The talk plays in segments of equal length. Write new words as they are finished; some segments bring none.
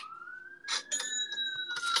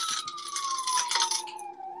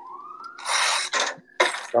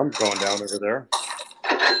Sun's going down over there.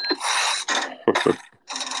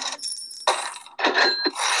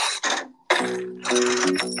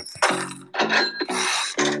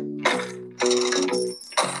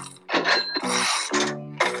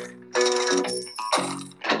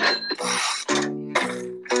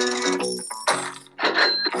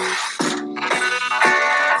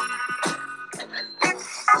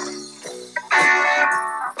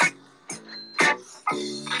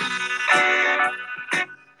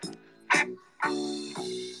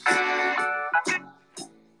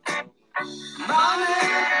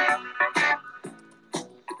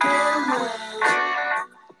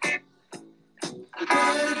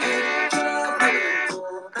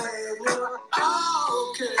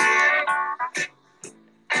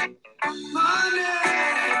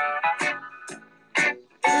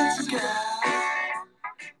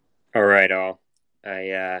 All right, all.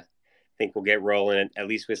 I think we'll get rolling at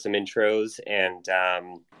least with some intros, and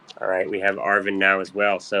all right, we have Arvin now as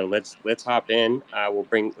well. So let's hop in.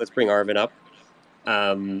 Let's bring Arvin up.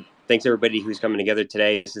 Thanks everybody who's coming together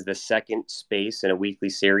today. This is the second space in a weekly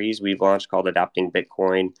series we've launched called Adopting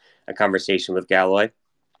Bitcoin: A Conversation with Galloy.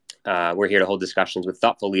 We're here to hold discussions with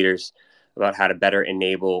thoughtful leaders about how to better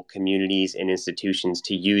enable communities and institutions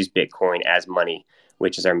to use Bitcoin as money,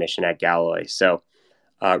 which is our mission at Galloy. So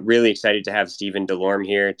really excited to have Stephen DeLorme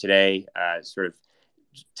here today, sort of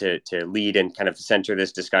to lead and kind of center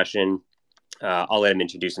this discussion. I'll let him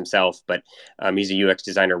introduce himself, but he's a UX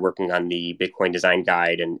designer working on the Bitcoin Design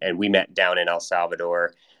Guide, and we met down in El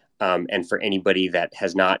Salvador. And for anybody that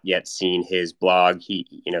has not yet seen his blog,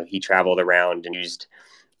 he traveled around and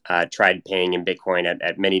tried paying in Bitcoin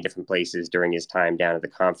at many different places during his time down at the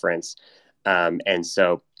conference. And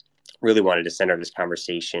so really wanted to center this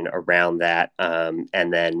conversation around that.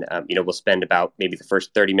 And then, we'll spend about maybe the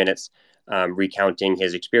first 30 minutes recounting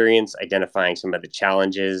his experience, identifying some of the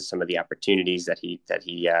challenges, some of the opportunities that he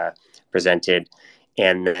presented.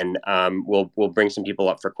 And then we'll bring some people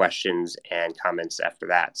up for questions and comments after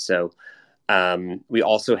that. So we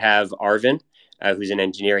also have Arvin, who's an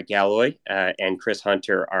engineer at Galloy, and Chris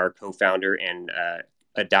Hunter, our co-founder and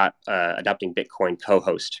Adopting Bitcoin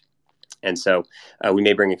co-host. And so we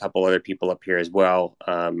may bring a couple other people up here as well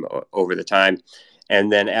over the time.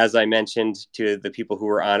 And then, as I mentioned to the people who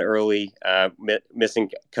were on early,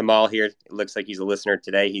 missing Kamal here. It looks like he's a listener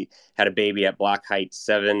today. He had a baby at block height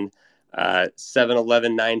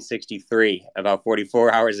 7/11/963 about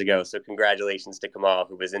 44 hours ago. So congratulations to Kamal,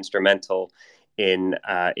 who was instrumental in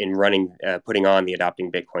putting on the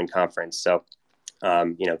Adopting Bitcoin conference. So,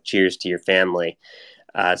 cheers to your family.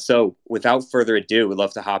 So without further ado, we'd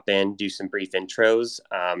love to hop in, do some brief intros.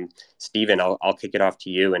 Stephen, I'll kick it off to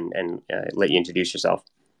you and let you introduce yourself.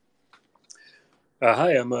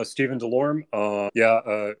 Hi, I'm Stephen DeLorme.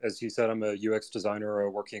 As he said, I'm a UX designer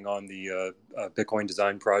working on the Bitcoin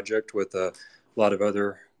design project with a lot of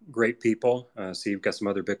other great people. So you've got some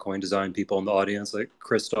other Bitcoin design people in the audience, like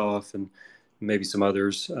Christoph and maybe some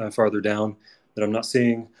others farther down that I'm not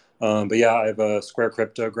seeing. But yeah, I have a Square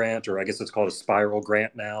Crypto grant, or I guess it's called a Spiral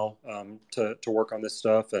grant now, to work on this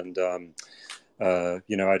stuff. And, I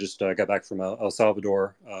just got back from El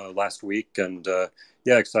Salvador last week, and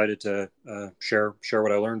excited to share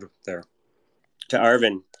what I learned there. To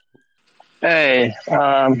Arvin. Hey,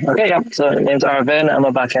 okay, yeah. So my name's Arvin. I'm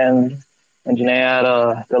a backend engineer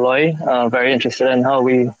at DeLorme. Very interested in how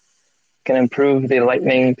we can improve the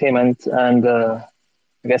Lightning payment and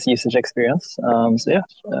usage experience.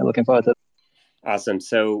 Looking forward to it. Awesome.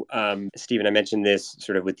 So, Stephen, I mentioned this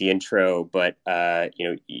sort of with the intro, but,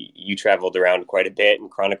 you traveled around quite a bit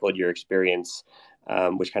and chronicled your experience,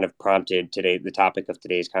 which kind of prompted the topic of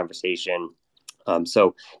today's conversation.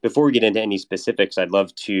 So before we get into any specifics, I'd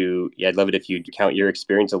love it if you'd count your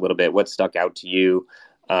experience a little bit. What stuck out to you?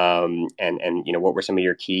 And what were some of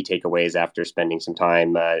your key takeaways after spending some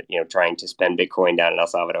time, trying to spend Bitcoin down in El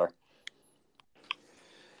Salvador?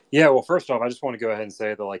 Yeah, well, first off, I just want to go ahead and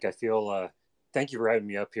say that, I feel, thank you for having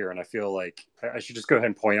me up here. And I feel like I should just go ahead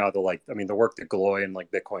and point out that, the work that Galloy and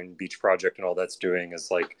Bitcoin Beach Project and all that's doing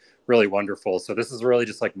is really wonderful. So this is really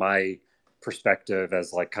just my perspective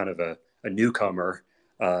as kind of a newcomer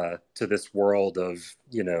to this world of,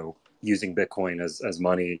 using Bitcoin as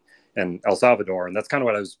money in El Salvador. And that's kind of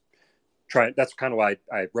what I was trying. That's kind of why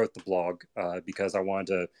I wrote the blog, because I wanted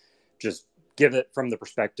to just give it from the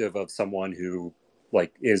perspective of someone who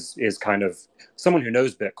is kind of someone who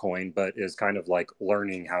knows Bitcoin, but is kind of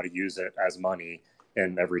learning how to use it as money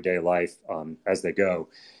in everyday life as they go.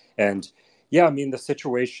 And yeah, I mean, the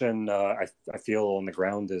situation I feel on the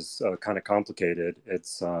ground is kind of complicated.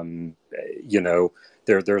 It's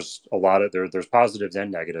there's a lot of there's positives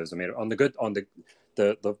and negatives. I mean, on the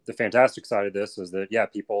the fantastic side of this is that, yeah,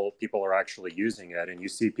 people are actually using it, and you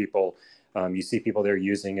see people there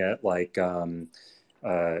using it, like,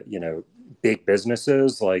 you know, big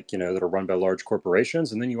businesses, like, you know, that are run by large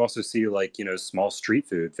corporations. And then you also see, like, you know, small street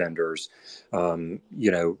food vendors,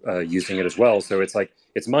 you know, using it as well. So it's like,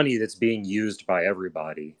 it's money that's being used by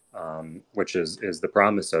everybody, which is the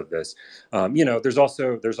promise of this. You know, there's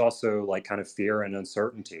also like kind of fear and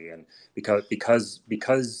uncertainty. And because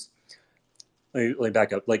let me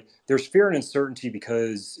back up. Like, there's fear and uncertainty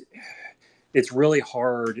because it's really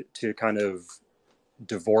hard to kind of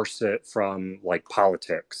divorce it from like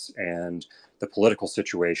politics and the political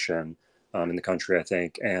situation in the country, I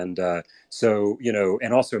think. And so, you know,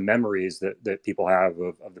 and also memories that people have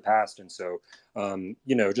of the past. And so,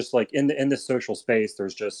 you know, just like in this social space,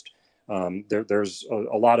 there's just there's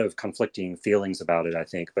a lot of conflicting feelings about it, I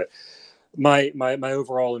think. But my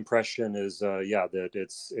overall impression is, yeah, that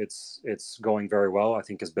it's going very well. I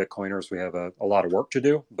think as Bitcoiners, we have a lot of work to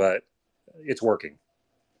do, but it's working.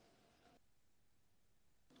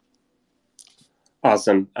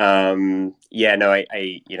 Awesome. Yeah, no,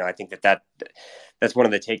 you know, I think that's one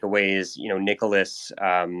of the takeaways. You know, Nicholas,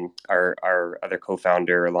 our other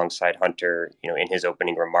co-founder alongside Hunter, you know, in his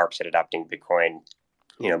opening remarks at Adopting Bitcoin,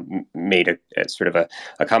 you know, made a sort of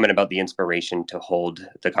a comment about the inspiration to hold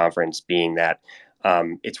the conference being that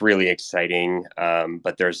it's really exciting,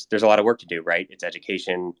 but there's a lot of work to do, right? It's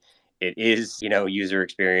education. It is, you know, user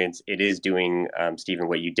experience. It is doing, Stephen,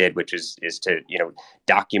 what you did, which is to, you know,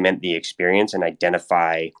 document the experience and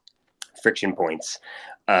identify friction points.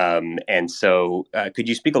 And so could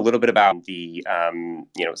you speak a little bit about the,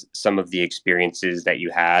 you know, some of the experiences that you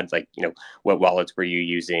had, like, you know, what wallets were you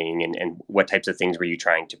using and what types of things were you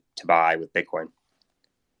trying to buy with Bitcoin?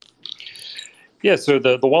 Yeah, so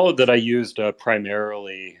the wallet that I used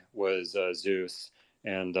primarily was Zeus,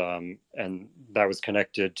 and that was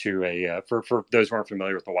connected to for those who aren't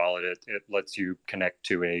familiar with the wallet, it lets you connect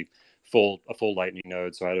to a full Lightning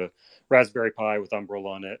node. So I had a Raspberry Pi with Umbrel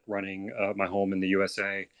on it running my home in the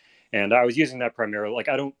USA, and I was using that primarily. Like,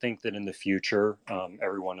 I don't think that in the future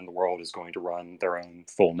everyone in the world is going to run their own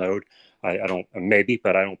full node. I don't, maybe,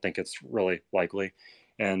 but I don't think it's really likely.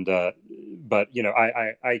 And but you know,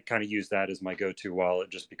 I kind of use that as my go-to wallet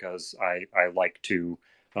just because I like to,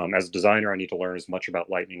 as a designer, I need to learn as much about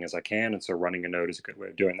Lightning as I can, and so running a node is a good way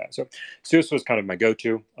of doing that. So Zeus was kind of my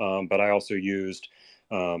go-to, but I also used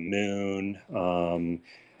Moon,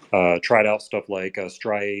 tried out stuff like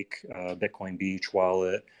Strike, Bitcoin Beach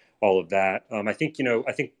wallet, all of that. I think, you know,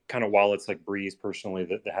 I think kind of wallets like Breeze personally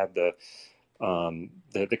that have the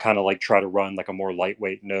kind of like try to run like a more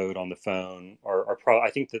lightweight node on the phone are probably,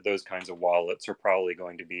 I think that those kinds of wallets are probably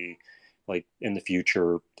going to be, like, in the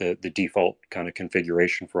future, the default kind of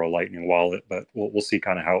configuration for a Lightning wallet. But we'll see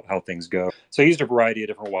kind of how things go. So I used a variety of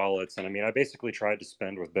different wallets, and I mean, I basically tried to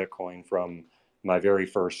spend with Bitcoin from my very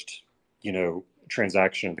first, you know,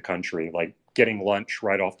 transaction in the country, like getting lunch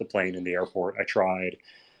right off the plane in the airport. I tried,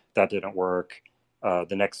 that didn't work.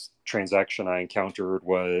 The next transaction I encountered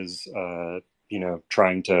was, you know,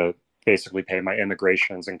 trying to basically pay my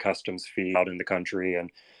immigrations and customs fee out in the country,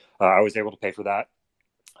 and I was able to pay for that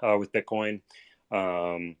with Bitcoin.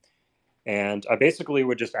 Um, and I basically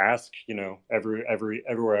would just ask, you know,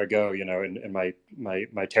 everywhere I go, you know, in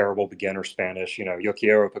my terrible beginner Spanish, you know, yo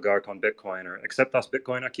quiero pagar con Bitcoin, or aceptas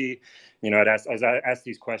Bitcoin aquí, you know, I ask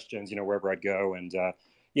these questions, you know, wherever I'd go. And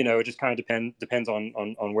you know, it just kind of depends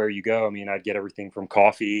on where you go. I mean, I'd get everything from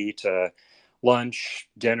coffee to lunch,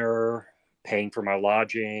 dinner, paying for my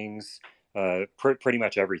lodgings, pretty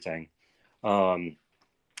much everything. Um,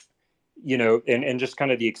 you know, and just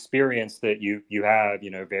kind of the experience that you have,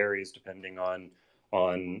 you know, varies depending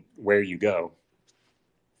on where you go.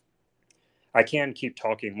 I can keep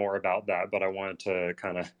talking more about that, but I wanted to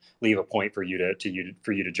kind of leave a point for you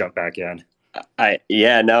to jump back in.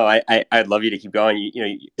 Yeah, no, I'd love you to keep going. You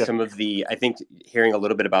know, Yeah. some of the, I think hearing a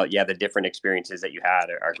little bit about, yeah, the different experiences that you had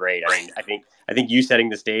are great. I mean, I think you setting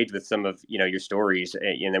the stage with some of, you know, your stories,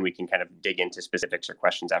 and then we can kind of dig into specifics or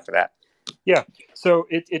questions after that. Yeah. So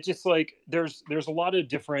it just like there's a lot of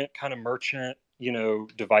different kind of merchant, you know,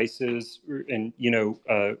 devices, and, you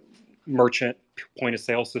know, merchant point of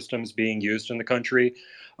sale systems being used in the country.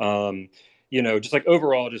 Um, you know, just like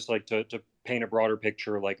overall, just like to paint a broader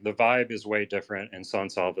picture, like the vibe is way different in San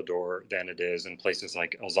Salvador than it is in places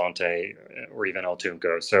like El Zonte or even El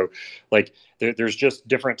Tunco. So like there's just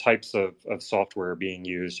different types of software being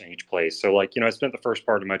used in each place. So like, you know, I spent the first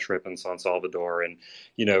part of my trip in San Salvador, and,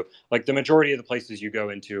 you know, like the majority of the places you go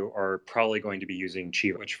into are probably going to be using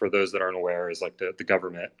Chivo, which for those that aren't aware is like the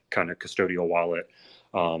government kind of custodial wallet.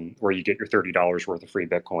 where you get your $30 worth of free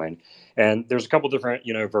Bitcoin. And there's a couple different,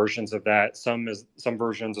 versions of that. Some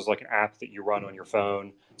versions is like an app that you run on your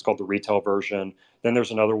phone. It's called the retail version. Then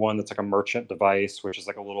there's another one that's like a merchant device, which is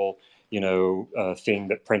like a little, thing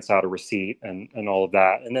that prints out a receipt and all of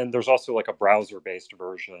that. And then there's also like a browser-based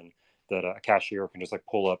version that a cashier can just like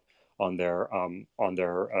pull up on their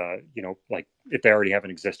like if they already have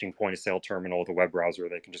an existing point of sale terminal with a web browser,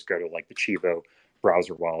 they can just go to like the Chivo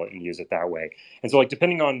browser wallet and use it that way. And so like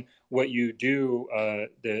depending on what you do,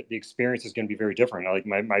 the experience is going to be very different. Like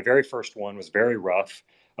my very first one was very rough,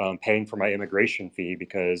 paying for my immigration fee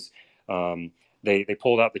because they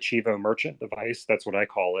pulled out the Chivo merchant device. That's what I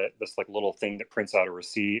call it. This like little thing that prints out a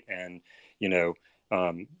receipt and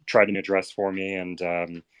tried an address for me. And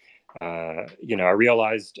I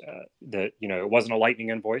realized that it wasn't a Lightning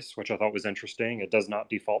invoice, which I thought was interesting. It does not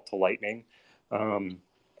default to Lightning.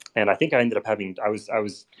 And I think I ended up I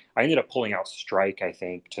ended up pulling out Strike, I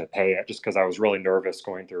think, to pay it just because I was really nervous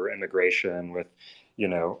going through immigration with,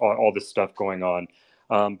 all this stuff going on.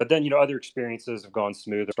 But then, other experiences have gone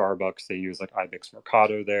smooth. Starbucks, they use like IBIX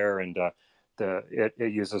Mercado there, and it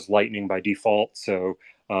uses Lightning by default. So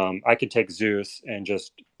I could take Zeus and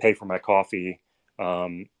just pay for my coffee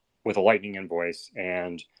with a Lightning invoice,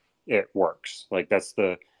 and it works. Like that's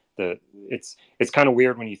it's kind of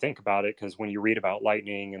weird when you think about it, because when you read about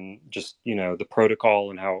Lightning and just the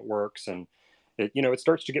protocol and how it works, and it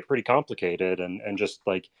starts to get pretty complicated, and just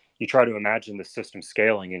like you try to imagine the system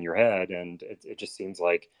scaling in your head, and it just seems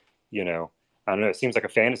like I don't know, it seems like a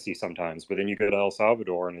fantasy sometimes. But then you go to El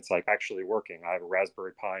Salvador and it's like actually working. I have a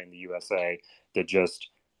Raspberry Pi in the USA that just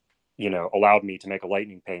allowed me to make a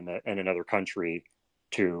Lightning payment in another country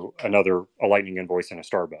to a Lightning invoice in a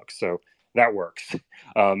Starbucks. So that works.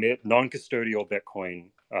 Non-custodial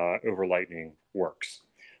Bitcoin over Lightning works.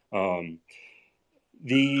 I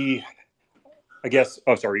guess.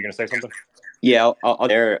 Oh, sorry, you're going to say something? Yeah, I'll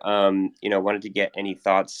there. Wanted to get any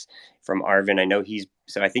thoughts from Arvin.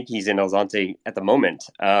 I think he's in El Zonte at the moment,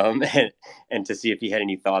 and to see if he had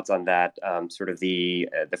any thoughts on that, sort of the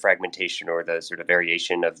fragmentation or the sort of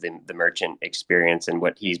variation of the merchant experience and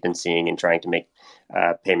what he's been seeing in trying to make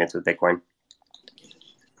payments with Bitcoin.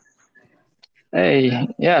 Hey,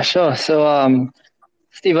 yeah, sure. So,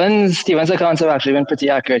 Steven's accounts have actually been pretty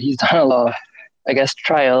accurate. He's done a lot of, I guess,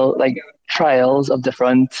 trials of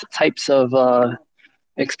different types of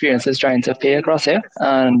experiences trying to pay across here.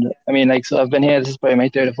 And I mean, like, so I've been here, this is probably my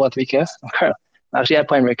third or fourth week here. I'm actually at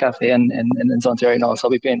Point Break Cafe in Zonte right now, so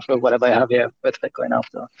I'll be paying for whatever I have here with Bitcoin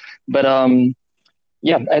after. But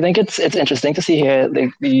yeah, I think it's interesting to see here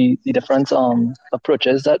the different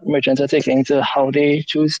approaches that merchants are taking to how they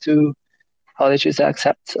choose to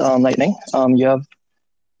accept Lightning.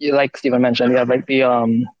 Like Stephen mentioned, you have like the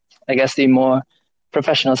I guess the more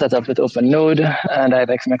professional setup with OpenNode and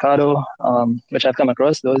IBEX Mercado, which I've come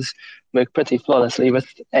across. Those work pretty flawlessly with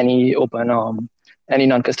any any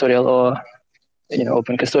non-custodial or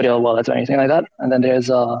open custodial wallet or anything like that. And then there's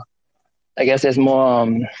I guess there's more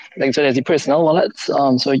so there's the personal wallets.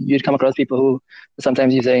 So you'd come across people who are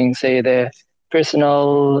sometimes using, say, their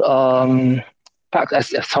personal Pax, I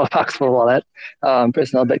saw Paxful wallet,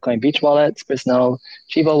 personal Bitcoin Beach wallets, personal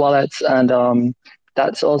Chivo wallets, and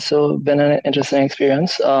that's also been an interesting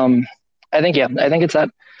experience. I think it's that,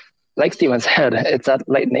 like Steven said, it's that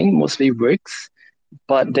Lightning mostly works,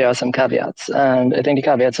 but there are some caveats, and I think the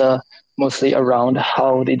caveats are mostly around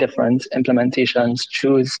how the different implementations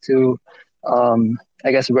choose to,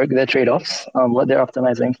 I guess, work their trade-offs, what they're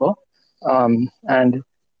optimizing for, and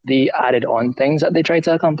the added-on things that they try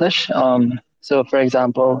to accomplish. So, for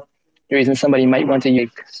example, the reason somebody might want to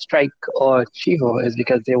use Strike or Chivo is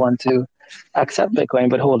because they want to accept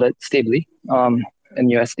Bitcoin but hold it stably in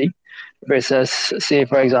USD, versus, say,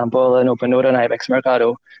 for example, an OpenNode and IBEX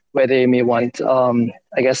Mercado, where they may want,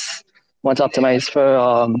 I guess, want to optimize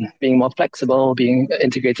for being more flexible, being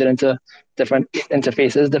integrated into different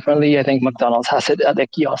interfaces differently. I think McDonald's has it at their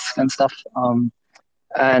kiosks and stuff.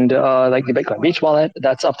 And like the Bitcoin Beach wallet,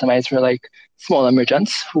 that's optimized for like smaller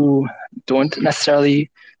merchants who don't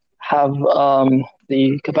necessarily have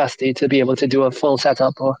the capacity to be able to do a full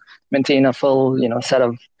setup or maintain a full set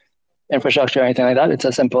of infrastructure or anything like that. It's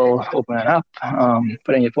a simple open an app,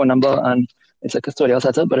 put in your phone number, and it's a custodial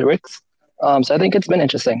setup, but it works. So I think it's been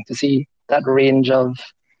interesting to see that range of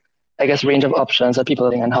options that people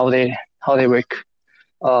are doing and how they work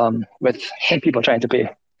with people trying to pay.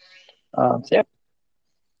 So yeah.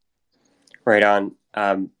 Right on.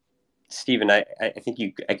 Stephen, I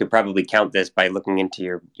think I could probably count this by looking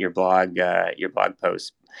into your blog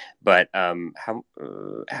post. But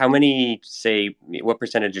how many, say, what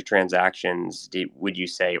percentage of transactions would you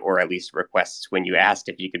say, or at least requests, when you asked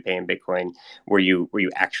if you could pay in Bitcoin, were you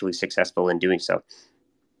actually successful in doing so?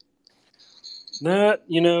 That,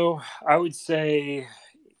 I would say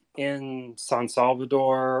in San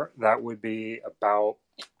Salvador, that would be about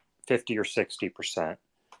 50 or 60%.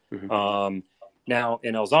 Mm-hmm. Now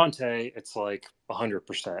in El Zonte, it's like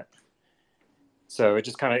 100%. So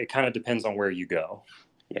it kind of depends on where you go.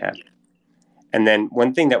 Yeah. And then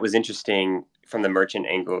one thing that was interesting from the merchant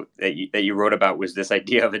angle that you wrote about was this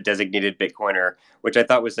idea of a designated Bitcoiner, which I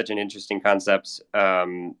thought was such an interesting concept.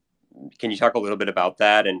 Can you talk a little bit about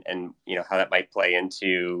that and how that might play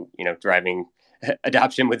into driving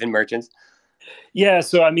adoption within merchants? Yeah,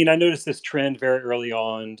 so I mean, I noticed this trend very early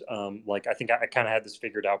on. Like, I think I kind of had this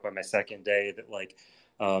figured out by my second day that, like,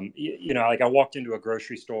 like I walked into a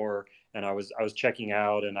grocery store and I was checking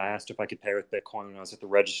out and I asked if I could pay with Bitcoin when I was at the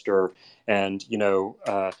register, and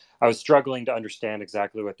I was struggling to understand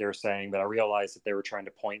exactly what they were saying, but I realized that they were trying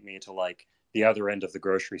to point me to like the other end of the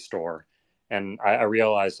grocery store, and I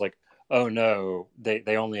realized like, oh no,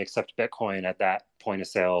 they only accept Bitcoin at that point of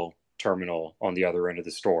sale terminal on the other end of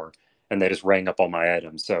the store, and they just rang up all my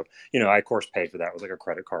items. So, I of course paid for that with like a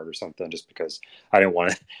credit card or something, just because I didn't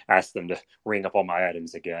want to ask them to ring up all my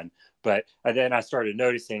items again. But then I started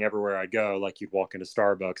noticing everywhere I go, like you'd walk into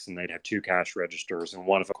Starbucks and they'd have two cash registers and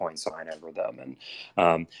one of a coin sign over them. And,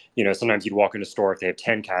 sometimes you'd walk into a store, if they have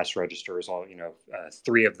 10 cash registers,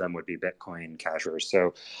 three of them would be Bitcoin cashers.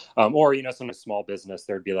 So, or, some small business,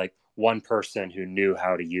 there'd be like one person who knew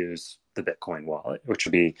how to use the Bitcoin wallet, which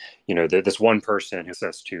would be, this one person who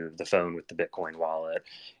says to the phone with the Bitcoin wallet.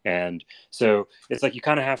 And so it's like you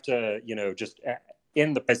kind of have to, just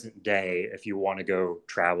in the present day, if you want to go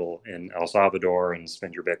travel in El Salvador and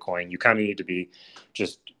spend your Bitcoin, you kind of need to be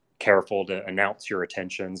just careful to announce your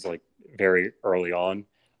intentions like very early on.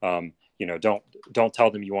 Don't tell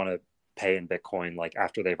them you want to pay in Bitcoin like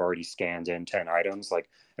after they've already scanned in 10 items. Like,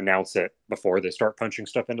 announce it before they start punching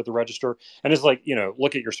stuff into the register. And it's like,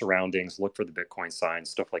 look at your surroundings, look for the Bitcoin signs,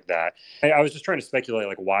 stuff like that. I was just trying to speculate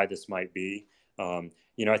like why this might be.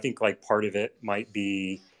 I think like part of it might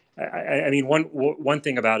be, I mean, one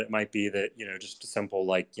thing about it might be that, just simple,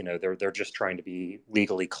 like, they're just trying to be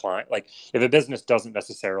legally client. Like, if a business doesn't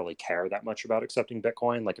necessarily care that much about accepting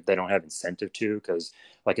Bitcoin, like if they don't have incentive to, because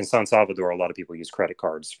like in San Salvador, a lot of people use credit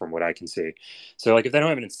cards from what I can see. So like if they don't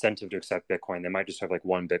have an incentive to accept Bitcoin, they might just have like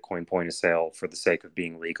one Bitcoin point of sale for the sake of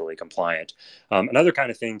being legally compliant. Another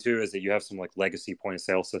kind of thing too is that you have some like legacy point of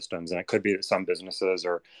sale systems, and it could be that some businesses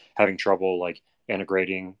are having trouble like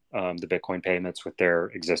integrating the Bitcoin payments with their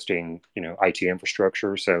existing, IT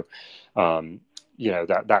infrastructure. So,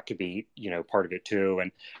 that could be, part of it too.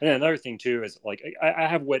 And then another thing too is like I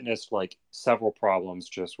have witnessed like several problems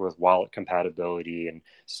just with wallet compatibility and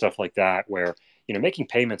stuff like that, where making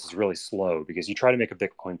payments is really slow because you try to make a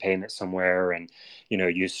Bitcoin payment somewhere and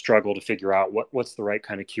you struggle to figure out what's the right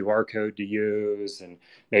kind of QR code to use, and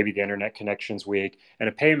maybe the internet connection's weak, and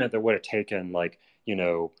a payment that would have taken like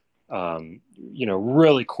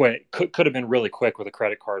really quick, could have been really quick with a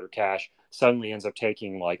credit card or cash, suddenly ends up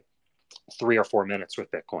taking like 3 or 4 minutes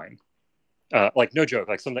with Bitcoin. Like, no joke,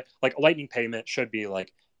 like something like a lightning payment should be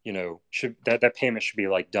like, should that payment should be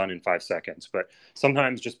like done in 5 seconds. But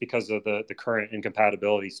sometimes just because of the current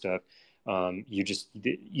incompatibility stuff, you just,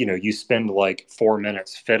 you spend like 4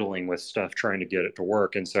 minutes fiddling with stuff trying to get it to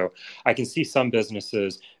work. And so I can see some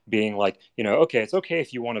businesses being like, okay, it's okay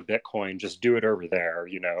if you want a Bitcoin, just do it over there,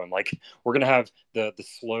 and like we're gonna have the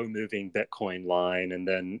slow moving Bitcoin line, and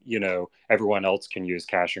then everyone else can use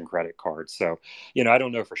cash and credit cards. So I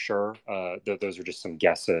don't know for sure. Those are just some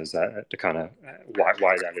guesses to kind of why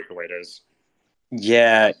that is the way it is.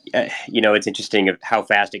 Yeah, it's interesting of how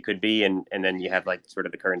fast it could be, and then you have like sort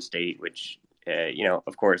of the current state, which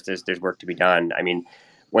of course there's work to be done. I mean,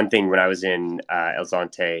 one thing when I was in El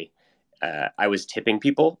Zonte, I was tipping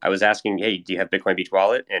people. I was asking, "Hey, do you have Bitcoin Beach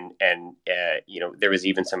Wallet?" And there was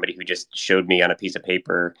even somebody who just showed me on a piece of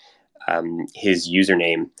paper his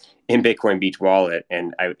username in Bitcoin Beach Wallet,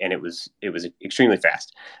 and it was extremely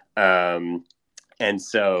fast. And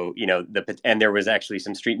so, and there was actually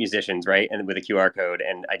some street musicians, right? And with a QR code,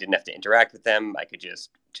 and I didn't have to interact with them. I could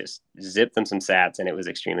just zip them some sats, and it was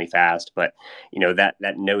extremely fast. But,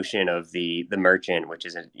 that notion of the merchant, which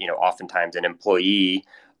is, oftentimes an employee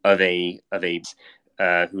of a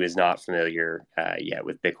who is not familiar yet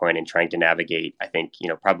with Bitcoin and trying to navigate, I think,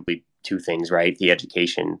 probably two things, right? The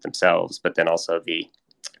education themselves, but then also the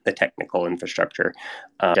technical infrastructure.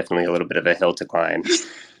 Definitely a little bit of a hill to climb.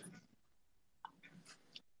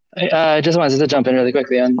 I just wanted to jump in really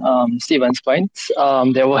quickly on Stephen's point.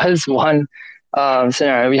 There was one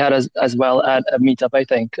scenario we had as well at a meetup, I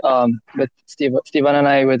think, with Stephen and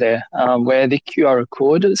I were there, where the QR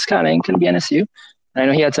code scanning can be an issue. I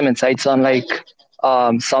know he had some insights on like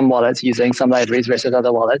some wallets using some libraries versus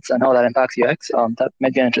other wallets and how that impacts UX. That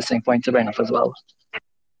might be an interesting point to bring up as well.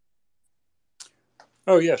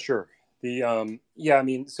 Oh yeah, sure. Yeah, I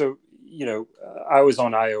mean, so I was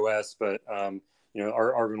on iOS, but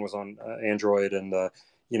Arvin was on Android, and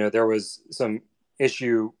there was some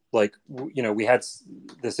issue. Like we had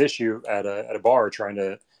this issue at a bar trying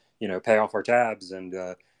to pay off our tabs, and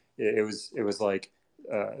it was like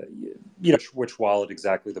which wallet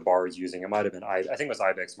exactly the bar was using. It might have been I think it was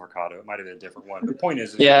Ibex Mercado. It might have been a different one. But the point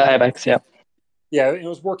is Yeah, Ibex. Yeah. Yeah, it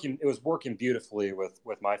was working. It was working beautifully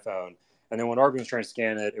with my phone. And then when Arvin was trying to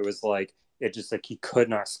scan it, it was like it just like he could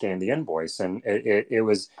not scan the invoice, and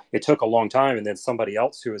it took a long time. And then somebody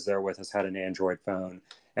else who was there with us had an Android phone,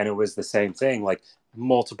 and it was the same thing, like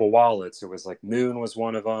multiple wallets. It was like Moon was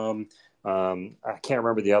one of them. I can't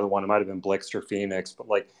remember the other one. It might have been Blix or Phoenix, but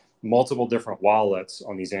like multiple different wallets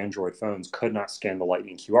on these Android phones could not scan the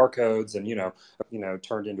Lightning QR codes, and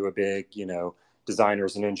turned into a big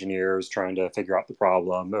designers and engineers trying to figure out the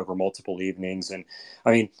problem over multiple evenings. And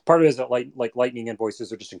I mean, part of it is that like Lightning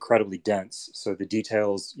invoices are just incredibly dense. So the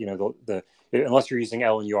details, the unless you're using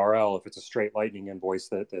LNURL, if it's a straight Lightning invoice,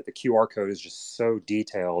 the QR code is just so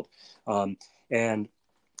detailed. And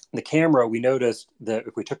the camera, we noticed that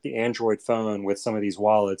if we took the Android phone with some of these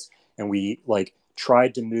wallets and we like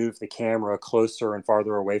tried to move the camera closer and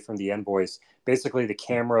farther away from the invoice, basically the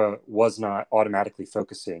camera was not automatically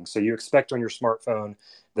focusing. So you expect on your smartphone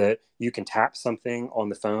that you can tap something on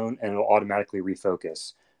the phone and it'll automatically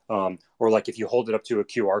refocus. Or like if you hold it up to a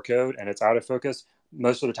QR code and it's out of focus,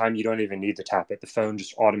 most of the time you don't even need to tap it. The phone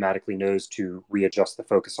just automatically knows to readjust the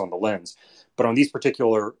focus on the lens. But on these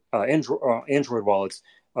particular Android wallets,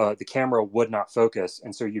 the camera would not focus.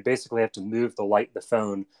 And so you basically have to move the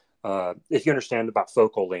phone. If you understand about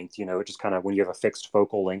focal length, it just kind of when you have a fixed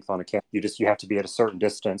focal length on a camera, you have to be at a certain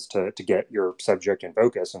distance to get your subject in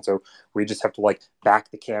focus. And so we just have to like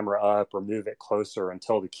back the camera up or move it closer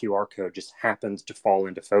until the QR code just happens to fall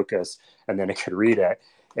into focus, and then it could read it.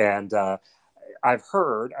 And I've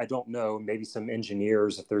heard, I don't know, maybe some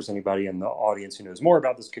engineers, if there's anybody in the audience who knows more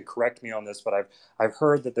about this, could correct me on this, but I've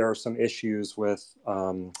heard that there are some issues with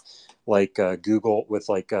Google with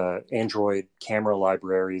Android camera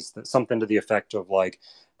libraries, that something to the effect of like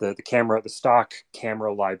the stock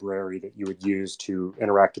camera library that you would use to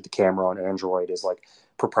interact with the camera on Android is like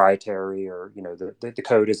proprietary, or the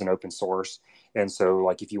code isn't open source. And so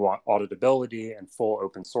like if you want auditability and full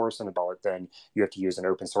open source in a ballot, then you have to use an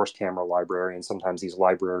open source camera library, and sometimes these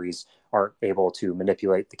libraries aren't able to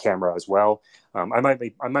manipulate the camera as well. I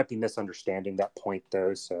might be misunderstanding that point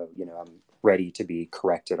though, so I'm ready to be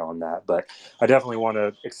corrected on that. But I definitely want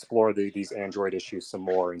to explore these Android issues some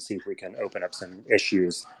more and see if we can open up some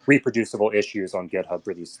reproducible issues on GitHub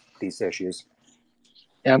for these issues.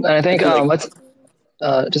 Yeah, and I think what's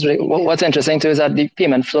interesting too is that the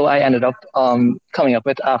payment flow I ended up coming up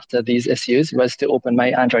with after these issues was to open my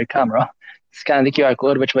Android camera, scan the QR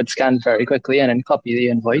code, which would scan very quickly, and then copy the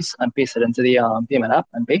invoice and paste it into the payment app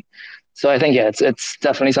and pay. So I think it's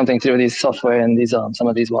definitely something to do with these software and these some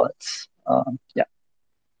of these wallets. Yeah.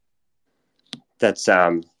 That's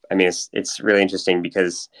I mean, it's really interesting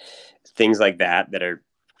because things like that are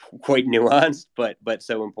quite nuanced, but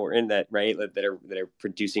so important that are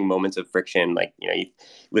producing moments of friction. Like you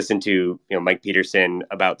listen to Mike Peterson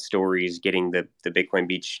about stories getting the Bitcoin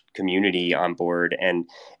Beach community on board, and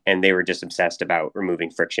they were just obsessed about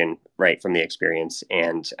removing friction right from the experience.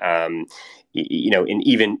 And and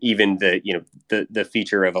even the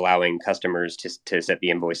feature of allowing customers to set the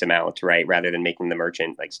invoice amount right rather than making the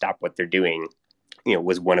merchant like stop what they're doing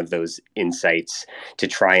was one of those insights to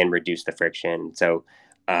try and reduce the friction. So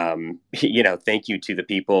thank you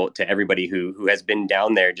to everybody who has been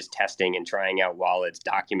down there just testing and trying out wallets,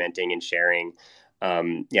 documenting and sharing.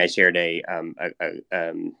 I shared a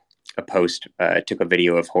post, took a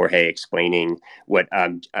video of Jorge explaining what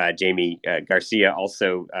Jamie Garcia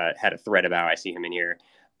also had a thread about. I see him in here,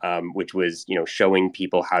 which was showing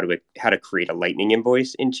people how to create a Lightning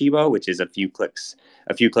invoice in Chivo, which is a few clicks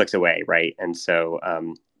away, right? And so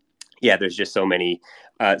there's just so many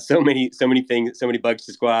things, so many bugs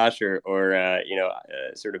to squash, or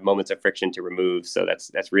sort of moments of friction to remove. So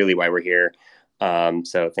that's really why we're here.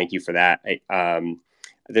 So thank you for that.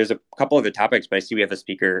 There's a couple other topics, but I see we have a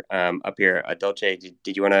speaker up here. Dolce,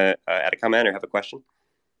 did you want to add a comment or have a question?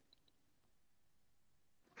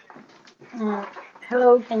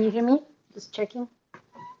 Hello, can you hear me? Just checking.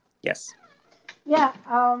 Yes. Yeah,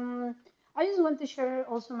 I just want to share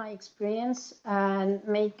also my experience and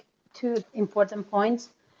make two important points.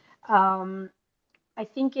 Um, I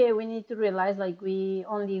think we need to realize like we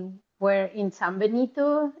only were in San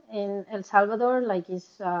Benito in El Salvador, like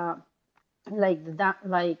it's like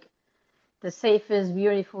like the safest,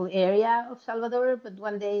 beautiful area of Salvador. But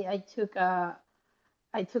one day I took a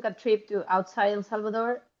trip to outside El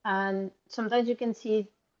Salvador, and sometimes you can see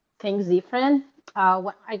things different. I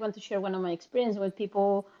want to share one of my experience when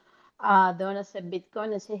people don't accept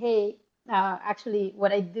Bitcoin and say, "Hey, actually,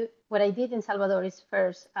 what I did in Salvador is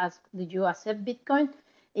first ask, do you accept Bitcoin?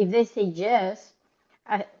 If they say yes,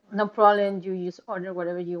 no problem. You use order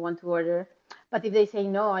whatever you want to order. But if they say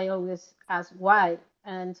no, I always ask why,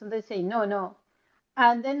 and sometimes they say no, no,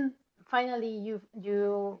 and then finally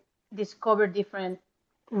you discover different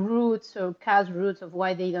roots or cash roots of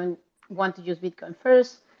why they don't want to use Bitcoin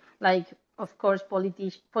first, like of course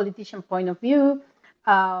politician point of view,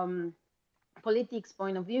 um, politics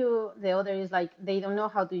point of view. The other is like they don't know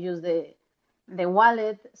how to use the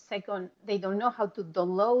wallet. Second, they don't know how to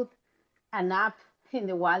download an app in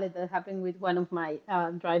the wallet. That happened with one of my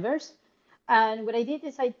drivers. And what I did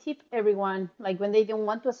is I tip everyone, like when they don't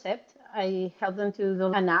want to accept, I help them to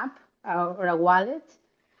download an app or a wallet,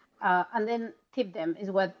 and then tip them is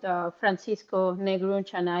what Francisco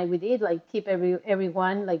Negrunch and we did, like tip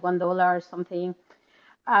everyone like $1 or something.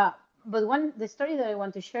 Uh, but the story that I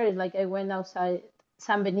want to share is like I went outside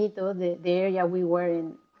San Benito, the area we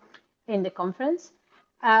were in the conference,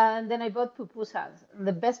 and then I bought pupusas,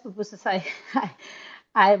 the best pupusas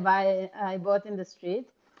I bought in the street.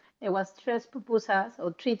 It was tres pupusas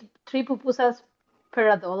or three pupusas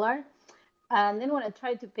per $1. And then when I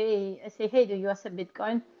try to pay, I say, hey, do you accept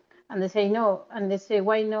Bitcoin? And they say no. And they say,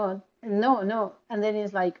 why not? No, no. And then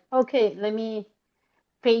it's like, okay, let me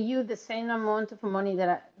pay you the same amount of money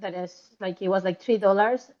that is like it was like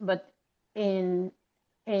 $3, but in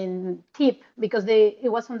tip, because it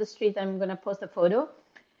was on the street. I'm gonna post a photo,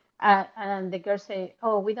 and the girl say,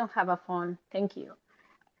 "Oh, we don't have a phone, thank you."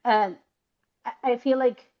 And I feel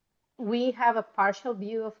like we have a partial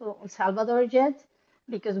view of El Salvador yet,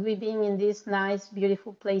 because we've been in these nice,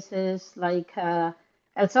 beautiful places like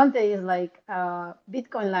El Sonte is like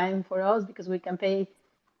Bitcoin line for us because we can pay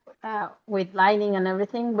with Lightning and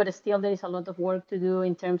everything, but still there is a lot of work to do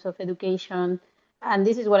in terms of education. And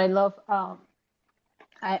this is what I love.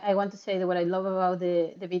 I want to say that what I love about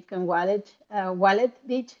the Bitcoin wallet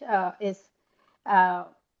beach is uh,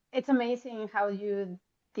 it's amazing how you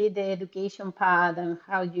did the education path and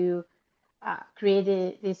how you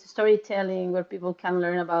created this storytelling where people can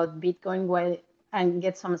learn about Bitcoin and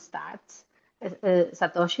get some stats,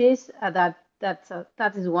 satoshis.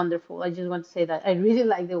 That is wonderful. I just want to say that I really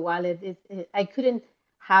like the wallet. I couldn't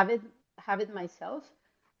have it myself.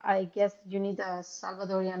 I guess you need a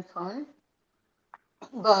Salvadorian phone,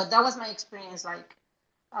 but that was my experience. Like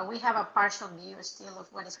we have a partial view still of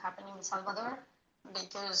what is happening in Salvador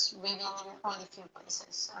because we've been in only few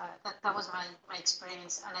places. That was my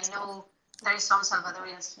experience, and I know there is some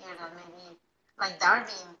Salvadorians here that maybe like Darwin,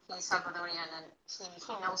 he's Salvadorian and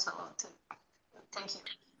he knows a lot too. Thank you.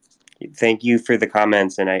 Thank you for the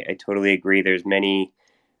comments, and I totally agree. There's many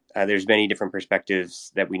different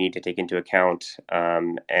perspectives that we need to take into account,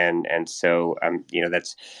 and so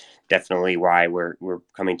that's definitely why we're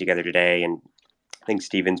coming together today. And I think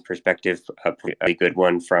Stephen's perspective a good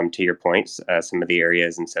one from, to your points, some of the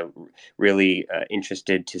areas, and so really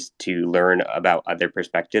interested to learn about other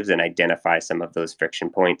perspectives and identify some of those friction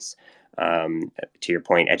points. To your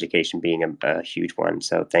point, education being a huge one.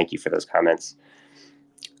 So thank you for those comments.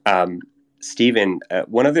 Stephen,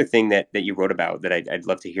 one other thing that you wrote about that I'd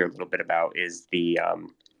love to hear a little bit about is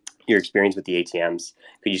your experience with the ATMs.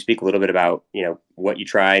 Could you speak a little bit about what you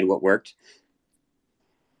tried, what worked?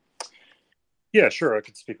 Yeah, sure. I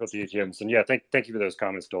could speak about the ATMs, and yeah, thank you for those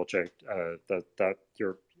comments, Dolce. I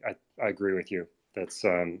agree with you. That's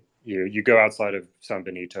you go outside of San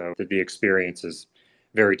Benito, the experience is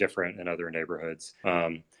very different in other neighborhoods.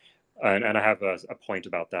 And I have a point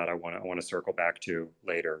about that I want to circle back to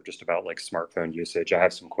later, just about like smartphone usage. I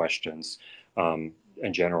have some questions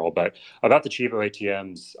in general, but about the Chivo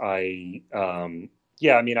ATMs, I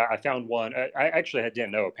found one. I actually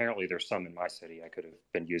didn't know. Apparently, there's some in my city I could have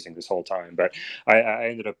been using this whole time, but I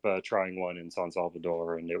ended up trying one in San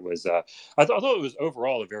Salvador, and it was I thought it was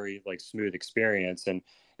overall a very like smooth experience, and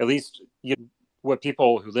at least what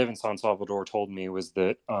people who live in San Salvador told me was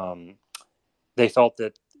that they felt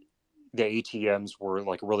that the ATMs were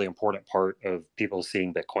like a really important part of people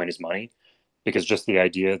seeing Bitcoin as money, because just the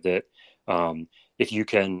idea that If you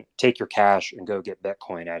can take your cash and go get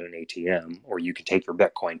Bitcoin at an ATM, or you can take your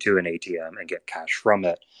Bitcoin to an ATM and get cash from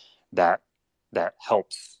it, that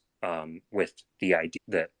helps with the idea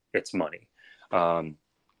that it's money.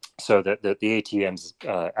 So that the ATMs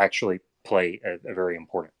actually play a very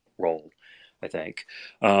important role, I think.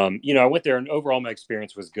 I went there, and overall my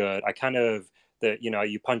experience was good. I kind of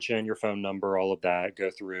you punch in your phone number, all of that,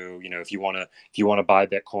 go through. If you want to buy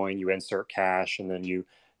Bitcoin, you insert cash, and then you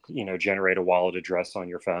generate a wallet address on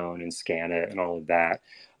your phone and scan it and all of that.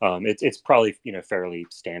 It's probably fairly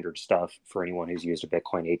standard stuff for anyone who's used a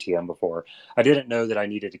Bitcoin ATM before. I didn't know that I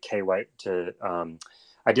needed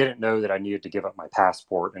I didn't know that I needed to give up my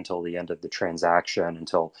passport until the end of the transaction,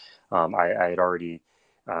 until I had already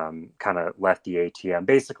kind of left the ATM.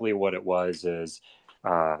 Basically, what it was is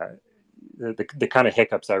the kind of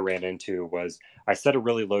hiccups I ran into was I set a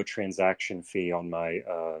really low transaction fee on my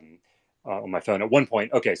phone at one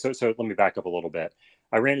point. Okay, so let me back up a little bit.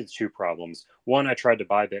 I ran into two problems. One, I tried to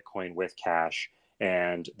buy Bitcoin with cash,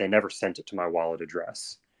 and they never sent it to my wallet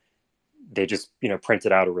address. They just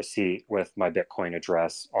printed out a receipt with my Bitcoin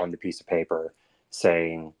address on the piece of paper,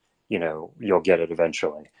 saying you'll get it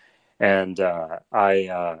eventually. And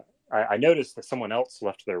I noticed that someone else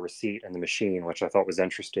left their receipt in the machine, which I thought was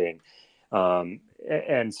interesting.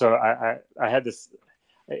 And so I had this.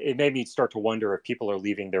 It made me start to wonder if people are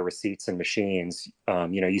leaving their receipts in machines.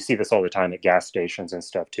 You see this all the time at gas stations and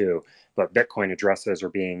stuff too. But Bitcoin addresses are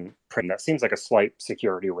being printed. That seems like a slight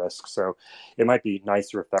security risk. So it might be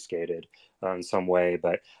nicer if that's skated in some way.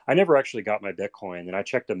 But I never actually got my Bitcoin, and I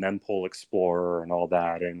checked the mempool explorer and all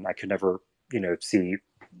that, and I could never see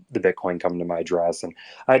the Bitcoin come to my address. And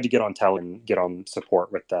I had to get on and get on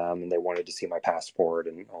support with them, and they wanted to see my passport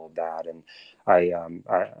and all of that. And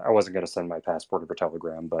I wasn't going to send my passport over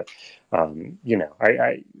Telegram, but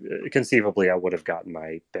I conceivably I would have gotten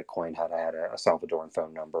my Bitcoin had I had a Salvadoran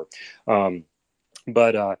phone number.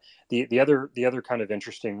 But the other kind of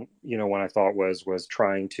interesting one I thought was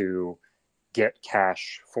trying to get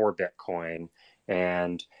cash for Bitcoin.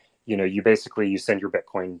 And you send your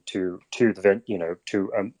Bitcoin to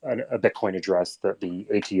a Bitcoin address that the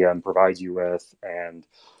ATM provides you with. And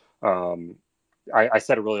I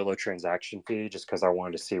set a really low transaction fee just because I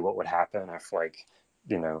wanted to see what would happen if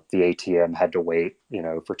the ATM had to wait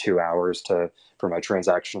for 2 hours for my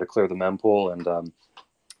transaction to clear the mempool. And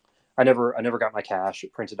I never got my cash.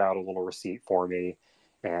 It printed out a little receipt for me,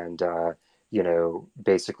 and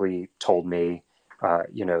basically told me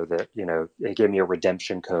that it gave me a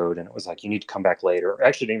redemption code, and it was like, you need to come back later.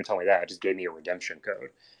 Actually, it didn't even tell me that. It just gave me a redemption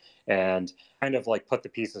code, and kind of put the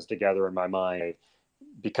pieces together in my mind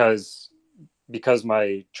because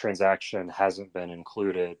my transaction hasn't been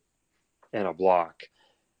included in a block.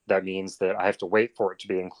 That means that I have to wait for it to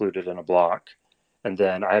be included in a block, and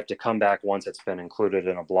then I have to come back once it's been included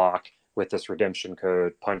in a block with this redemption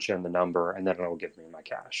code, punch in the number, and then it'll give me my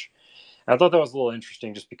cash. And I thought that was a little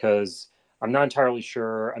interesting just because I'm not entirely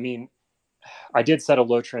sure. I mean, I did set a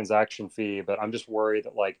low transaction fee, but I'm just worried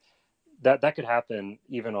that that could happen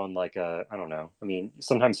even on I don't know. I mean,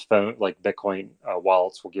 sometimes Bitcoin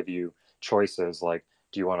wallets will give you choices like,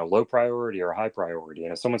 do you want a low priority or a high priority?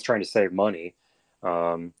 And if someone's trying to save money,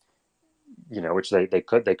 which they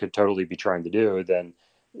could totally be trying to do, then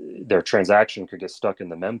their transaction could get stuck in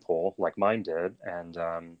the mempool like mine did. And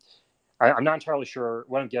I'm not entirely sure.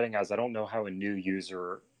 What I'm getting at is I don't know how a new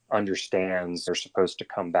user understands they're supposed to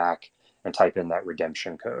come back and type in that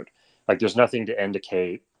redemption code. There's nothing to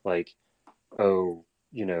indicate oh,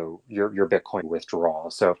 your Bitcoin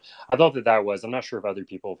withdrawal. So I thought that was, I'm not sure if other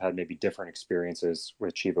people have had maybe different experiences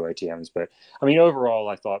with Chivo ATMs, but I mean, overall,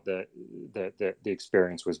 I thought that the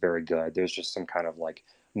experience was very good. There's just some kind of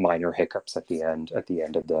minor hiccups at the end of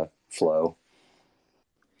the flow.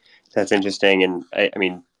 That's interesting. And I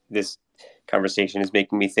mean, this conversation is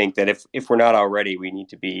making me think that if we're not already, we need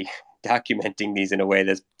to be documenting these in a way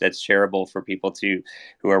that's shareable for people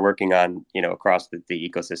who are working on across the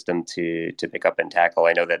ecosystem to pick up and tackle.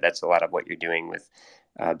 I know that's a lot of what you're doing with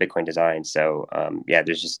Bitcoin design. So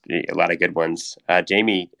there's just a lot of good ones.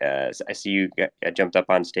 Jamie, I see you jumped up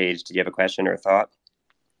on stage. Did you have a question or a thought?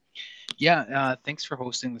 Yeah, thanks for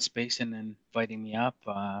hosting the space and inviting me up.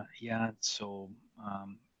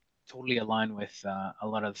 Totally align with a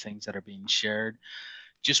lot of the things that are being shared.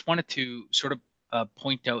 Just wanted to sort of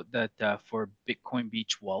point out that for Bitcoin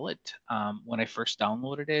Beach Wallet, when I first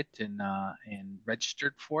downloaded it and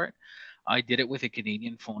registered for it, I did it with a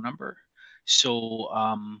Canadian phone number. So,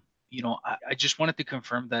 I just wanted to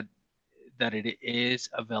confirm that it is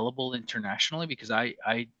available internationally, because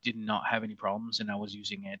I did not have any problems and I was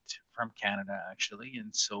using it from Canada actually.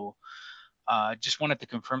 And so Just wanted to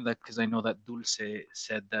confirm that because I know that Dulce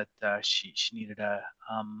said that she needed a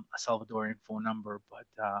Salvadorian phone number, but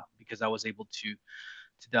because I was able to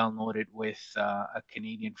download it with a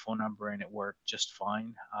Canadian phone number and it worked just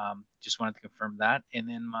fine. Just wanted to confirm that. And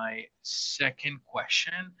then my second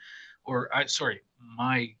question,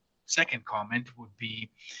 my second comment would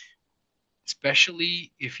be,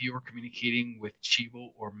 especially if you're communicating with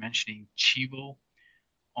Chivo or mentioning Chivo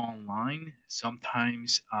online,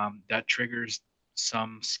 sometimes that triggers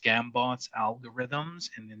some scam bots algorithms,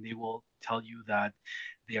 and then they will tell you that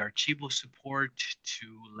they are Chivo support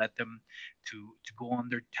to let them to go on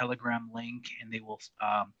their Telegram link, and they will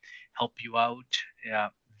help you out.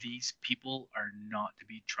 These people are not to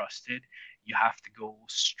be trusted. You have to go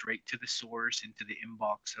straight to the source, into the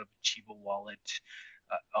inbox of Chivo wallet,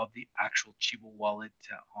 of the actual Chivo wallet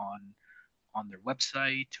on their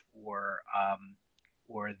website or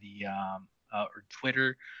the or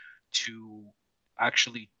Twitter to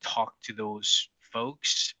actually talk to those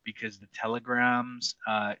folks, because the telegrams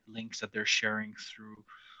links that they're sharing through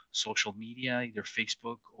social media, either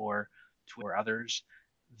Facebook or Twitter or others,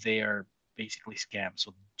 they are basically scams.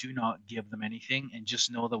 So do not give them anything, and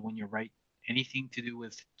just know that when you write anything to do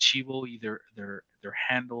with Chivo, either their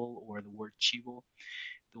handle or the word Chivo,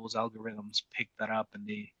 those algorithms pick that up and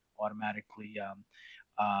they automatically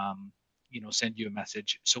send you a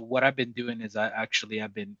message. So what I've been doing is I've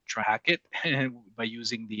been track it by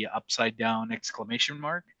using the upside down exclamation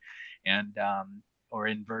mark and or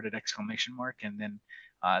inverted exclamation mark, and then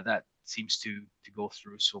that seems to go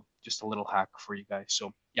through. So just a little hack for you guys.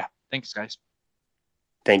 So yeah, thanks guys.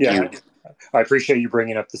 Thank you. I appreciate you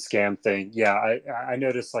bringing up the scam thing. Yeah, I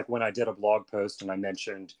noticed, like, when I did a blog post and I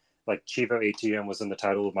mentioned like Chivo ATM was in the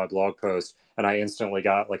title of my blog post, and I instantly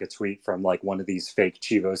got like a tweet from like one of these fake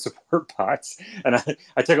Chivo support bots, and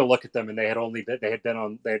I took a look at them, and they had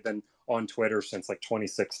been on Twitter since like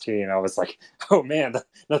 2016. I was like, oh man,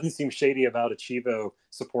 nothing seems shady about a Chivo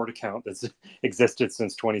support account that's existed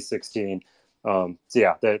since 2016. So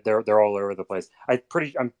yeah, they're all over the place. I'm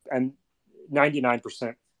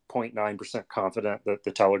 99.9% confident that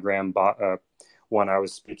the Telegram bot one I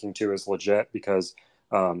was speaking to is legit, because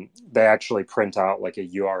they actually print out like a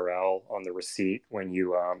URL on the receipt when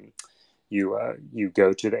you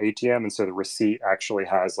go to the ATM, and so the receipt actually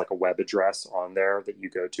has like a web address on there that you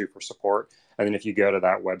go to for support, and then if you go to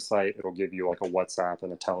that website, it'll give you like a WhatsApp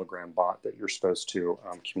and a Telegram bot that you're supposed to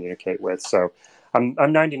communicate with. So I'm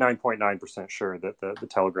 99.9% sure that the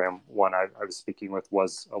Telegram one I was speaking with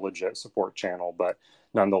was a legit support channel, but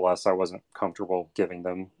nonetheless, I wasn't comfortable giving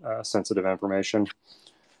them sensitive information.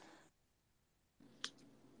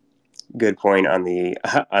 Good point on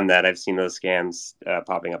that. I've seen those scams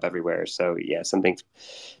popping up everywhere. So yeah, something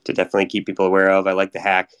to definitely keep people aware of. I like the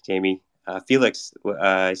hack, Jamie. Felix,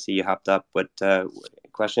 I see you hopped up. What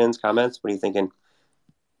questions, comments? What are you thinking?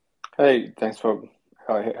 Hey,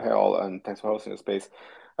 hi all, and thanks for hosting the space.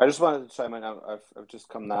 I just wanted to chime in. I've just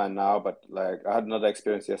come now, but like I had another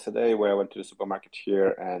experience yesterday where I went to the supermarket here,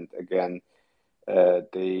 and again,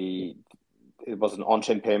 it was an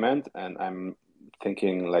on-chain payment, and I'm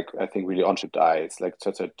thinking, like, I think really on-chain die. It's like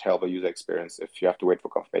such a terrible user experience if you have to wait for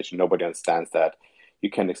confirmation. Nobody understands that.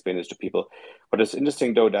 You can't explain this to people. But it's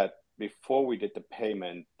interesting though that before we did the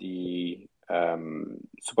payment, the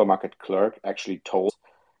supermarket clerk actually told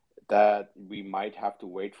that we might have to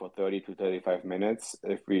wait for 30 to 35 minutes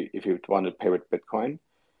if you want to pay with Bitcoin.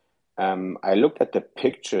 I looked at the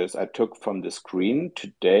pictures I took from the screen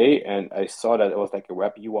today, and I saw that it was like a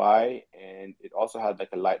web UI, and it also had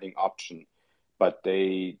like a Lightning option, but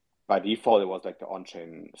by default it was like the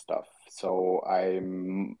on-chain stuff. So I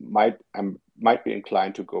might be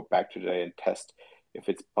inclined to go back today and test if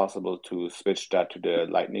it's possible to switch that to the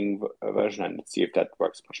Lightning version and see if that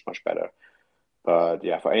works much better. But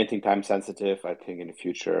yeah, for anything time sensitive, I think in the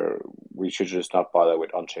future we should just not bother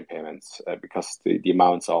with on-chain payments because the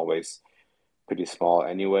amounts are always pretty small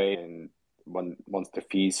anyway. And once the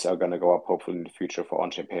fees are going to go up, hopefully in the future for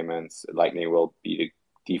on-chain payments, Lightning will be the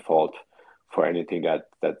default for anything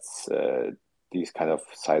that's these kind of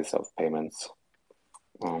size of payments.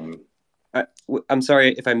 I'm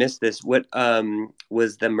sorry if I missed this. What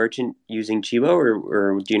was the merchant using Chivo,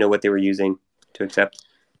 or do you know what they were using to accept?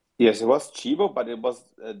 Yes, it was Chivo, but it was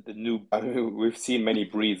the new. I mean, we've seen many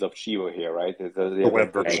breeds of Chivo here, right? You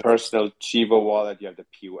have the personal Chivo wallet, you have the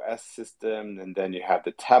POS system, and then you have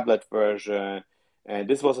the tablet version. And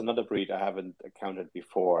this was another breed I haven't encountered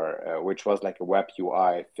before, which was like a web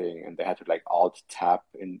UI thing, and they had to like alt tab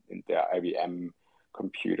in their IBM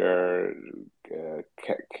computer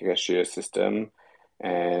cashier system.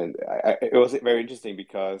 And it was very interesting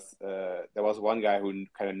because there was one guy who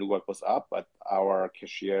kind of knew what was up, but our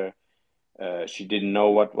cashier, she didn't know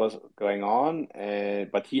what was going on,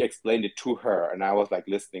 but he explained it to her, and I was like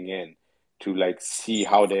listening in to like see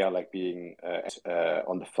how they are like being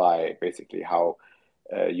on the fly, basically how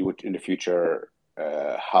you would in the future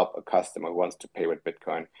help a customer who wants to pay with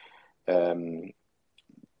Bitcoin.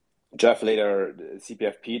 Jeff later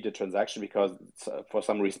CPFP'd the transaction because for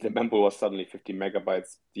some reason the memo was suddenly 50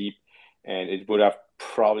 megabytes deep, and it would have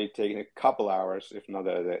probably taken a couple hours, if not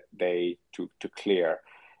a day, to clear.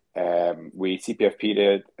 We CPFP'd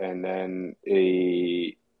it, and then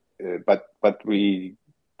but we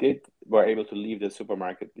were able to leave the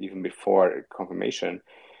supermarket even before confirmation,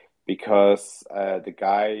 because the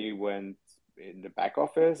guy went in the back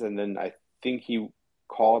office, and then I think he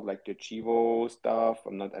called like the Chivo stuff.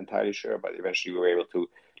 I'm not entirely sure, but eventually we were able to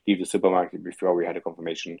leave the supermarket before we had a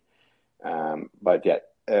confirmation. But yeah,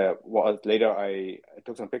 later I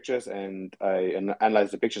took some pictures and I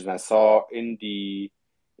analyzed the pictures, and I saw in the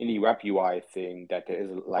web UI thing that there is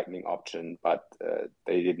a Lightning option, but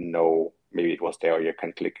they didn't know maybe it was there, or you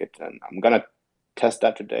can click it. And I'm gonna test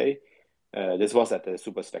that today. This was at the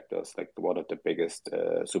Super Selectors, like one of the biggest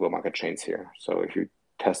supermarket chains here. So if you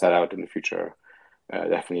test that out in the future,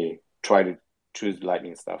 definitely try to choose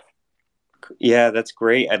Lightning stuff. Yeah, that's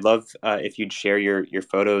great. I'd love if you'd share your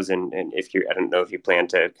photos, and if you, I don't know if you plan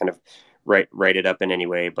to kind of write it up in any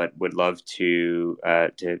way, but would love to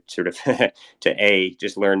sort of to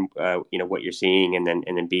just learn what you're seeing, and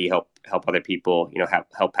then B, help other people,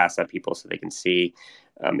 help pass that people so they can see.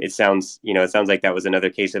 It sounds like that was another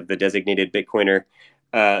case of the designated Bitcoiner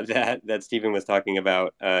that Stephen was talking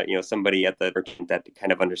about. Somebody at the merchant that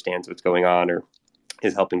kind of understands what's going on, or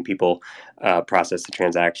is helping people process the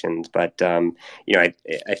transactions. But I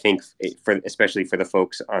think especially for the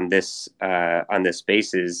folks on this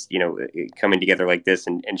spaces, coming together like this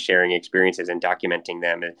and sharing experiences and documenting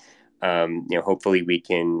them. Hopefully we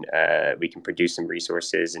can produce some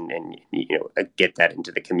resources and get that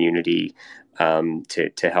into the community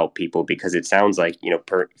to help people, because it sounds like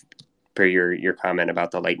per your comment about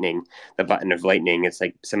the button of Lightning, it's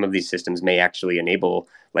like some of these systems may actually enable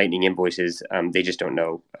Lightning invoices. They just don't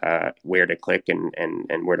know where to click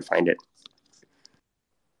and where to find it.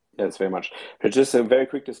 Yes, very much. But just a very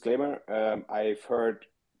quick disclaimer. I've heard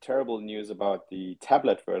terrible news about the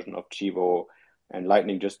tablet version of Chivo, and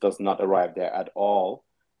Lightning just does not arrive there at all.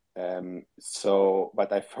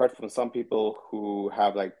 But I've heard from some people who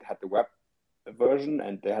have had the web version,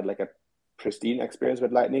 and they had like a pristine experience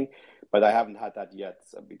with Lightning, but I haven't had that yet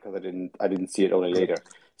because I didn't see it only later.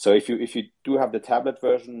 So if you do have the tablet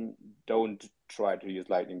version, don't try to use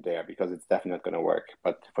Lightning there, because it's definitely not going to work.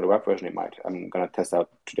 But for the web version, it might. I'm going to test out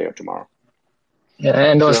today or tomorrow. Yeah,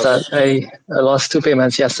 I endorse that. I lost 2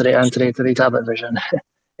 payments yesterday and today to the tablet version.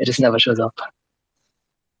 It just never shows up.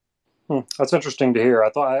 That's interesting to hear. I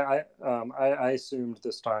thought I assumed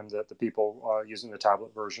this time that the people using the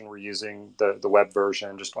tablet version were using the web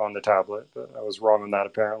version just on the tablet, but I was wrong on that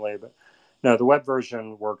apparently. But no, the web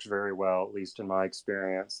version works very well, at least in my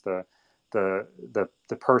experience. The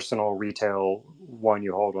personal retail one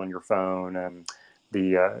you hold on your phone, and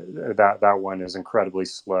that one is incredibly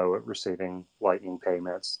slow at receiving Lightning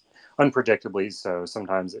payments, unpredictably so.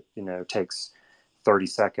 Sometimes it takes 30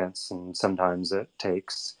 seconds, and sometimes it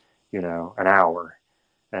takes an hour,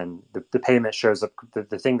 and the payment shows up.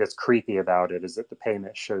 The thing that's creepy about it is that the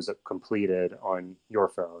payment shows up completed on your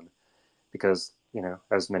phone, because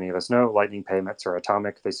as many of us know, Lightning payments are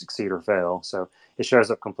atomic. They succeed or fail. So it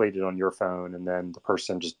shows up completed on your phone, and then the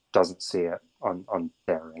person just doesn't see it on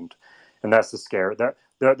their end. And that's the scare.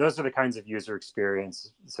 Those are the kinds of user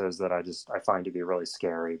experiences that I find to be really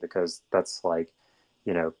scary, because that's like,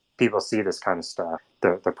 people see this kind of stuff.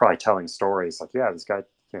 They're probably telling stories like, yeah, this guy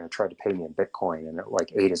tried to pay me in Bitcoin, and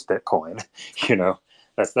it ate his Bitcoin.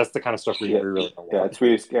 That's the kind of stuff we really don't want. Yeah, it's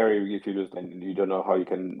really scary if you lose and you don't know how you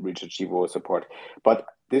can reach a Chivo support. But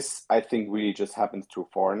this, I think, really just happens to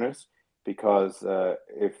foreigners, because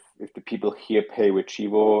if the people here pay with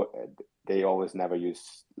Chivo, they always never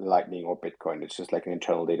use Lightning or Bitcoin. It's just like an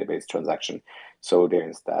internal database transaction. So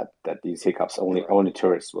there's that these hiccups only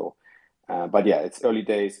tourists will. But yeah, it's early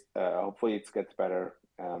days. Hopefully it gets better.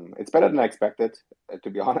 It's better than I expected, to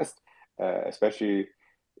be honest, especially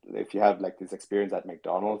if you have this experience at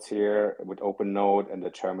McDonald's here with OpenNote and the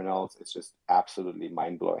terminals. It's just absolutely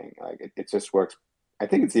mind-blowing. It just works. I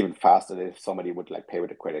think it's even faster than if somebody would pay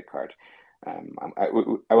with a credit card. I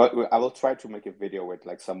will try to make a video with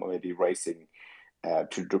somebody racing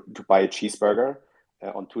to buy a cheeseburger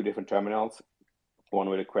on 2 different terminals, one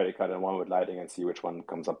with a credit card and one with Lightning, and see which one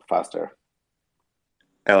comes up faster.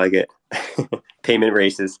 I like it. Payment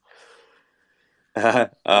races. Yeah.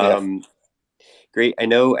 Great. I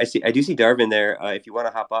do see Darvin there. If you want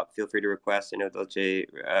to hop up, feel free to request. I know Dolce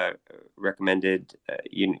recommended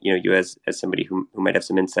you as somebody who might have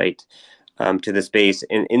some insight to the space.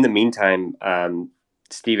 In the meantime,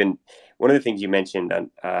 Stephen, one of the things you mentioned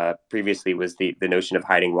previously was the notion of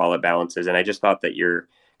hiding wallet balances, and I just thought that your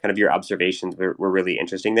observations were really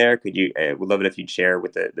interesting there. Could you would love it if you'd share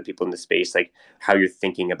with the people in the space like how you're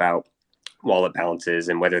thinking about wallet balances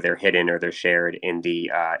and whether they're hidden or they're shared in the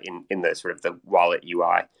in the sort of the wallet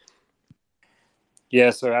UI. Yeah,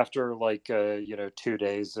 so after 2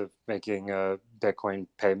 days of making Bitcoin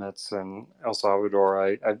payments in El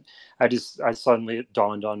Salvador, I suddenly it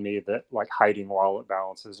dawned on me that like hiding wallet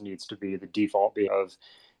balances needs to be the default of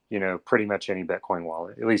pretty much any Bitcoin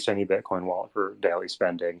wallet, at least any Bitcoin wallet for daily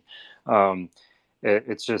spending.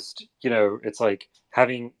 It's just it's like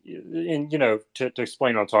having to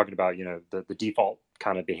explain what I'm talking about. The default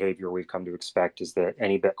kind of behavior we've come to expect is that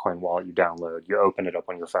any Bitcoin wallet you download, you open it up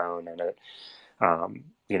on your phone, and it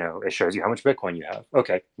shows you how much Bitcoin you have.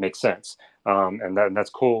 Okay, makes sense. And that's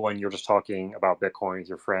cool when you're just talking about Bitcoin with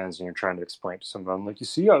your friends and you're trying to explain to someone, like, you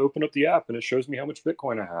see, I open up the app and it shows me how much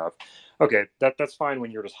Bitcoin I have. Okay, that's fine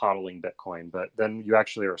when you're just hodling Bitcoin, but then you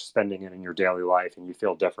actually are spending it in your daily life and you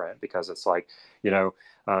feel different because it's like,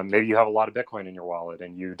 maybe you have a lot of Bitcoin in your wallet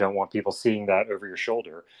and you don't want people seeing that over your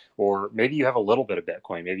shoulder. Or maybe you have a little bit of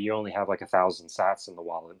Bitcoin. Maybe you only have like 1,000 sats in the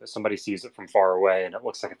wallet, but somebody sees it from far away and it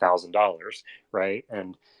looks like $1,000, right?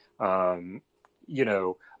 And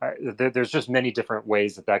there's just many different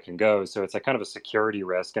ways that can go. So it's a kind of a security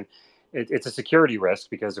risk, and it's a security risk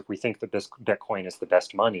because if we think that this Bitcoin is the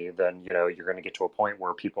best money, then you're going to get to a point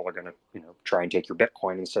where people are going to try and take your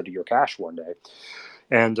Bitcoin instead of your cash one day,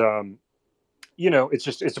 and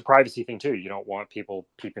it's a privacy thing too. You don't want people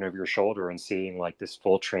peeping over your shoulder and seeing like this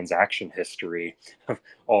full transaction history of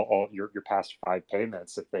all your past 5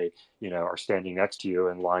 payments if they are standing next to you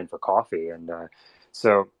in line for coffee, and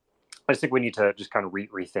so I just think we need to just kind of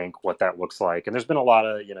rethink what that looks like. And there's been a lot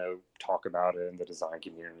of, talk about it in the design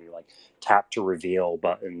community, like tap to reveal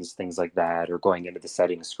buttons, things like that, or going into the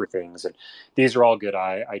settings for things. And these are all good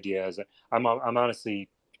ideas. I'm honestly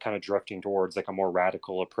kind of drifting towards like a more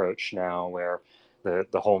radical approach now where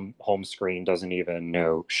the home screen doesn't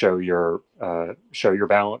even show your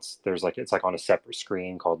balance. There's like, it's like on a separate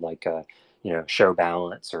screen called like show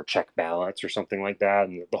balance or check balance or something like that.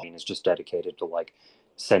 And the screen is just dedicated to like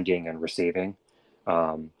sending and receiving,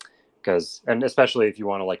 and especially if you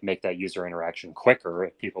want to like make that user interaction quicker,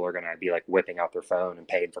 if people are going to be like whipping out their phone and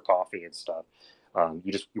paying for coffee and stuff,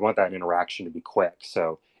 you want that interaction to be quick,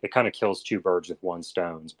 so it kind of kills 2 birds with 1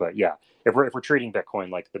 stone. But yeah, if we're treating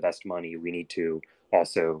Bitcoin like the best money, we need to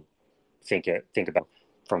also think about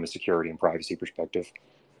from a security and privacy perspective.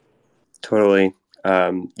 Totally.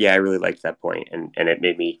 Yeah, I really liked that point, and it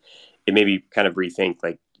made me kind of rethink,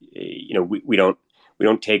 like, we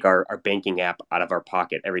don't take our banking app out of our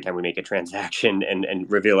pocket every time we make a transaction and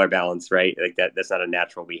reveal our balance, right? Like that's not a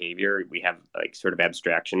natural behavior. We have like sort of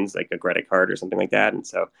abstractions like a credit card or something like that. And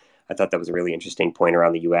so I thought that was a really interesting point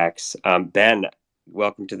around the UX. Ben,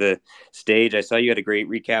 welcome to the stage. I saw you had a great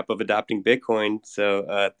recap of adopting Bitcoin.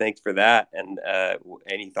 So thanks for that. And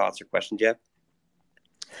any thoughts or questions yet?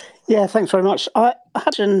 Yeah, thanks very much. I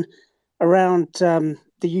had an around the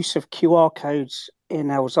use of QR codes in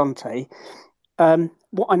El Zonte.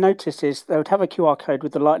 What I noticed is they would have a QR code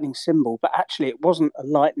with the lightning symbol, but actually it wasn't a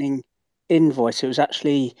lightning invoice. It was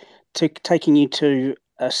actually taking you to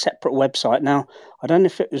a separate website. Now, I don't know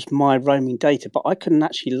if it was my roaming data, but I couldn't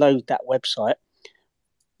actually load that website.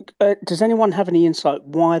 Does anyone have any insight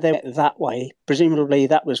why they went that way? Presumably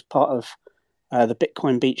that was part of the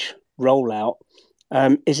Bitcoin Beach rollout.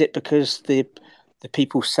 Is it because the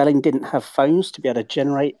people selling didn't have phones to be able to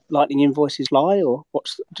generate lightning invoices or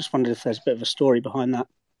just wondered if there's a bit of a story behind that.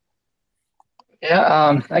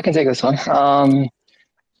 Yeah, I can take this one. So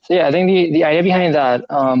yeah, I think the idea behind that,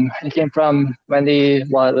 it came from when the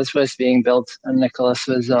wallet was first being built and Nicholas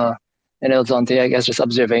was in El Zonte, I guess, just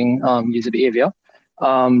observing user behavior.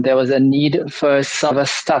 There was a need for sort of a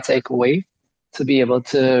static way to be able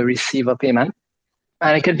to receive a payment.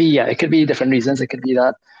 And it could be different reasons. It could be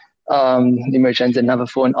that the merchant didn't have a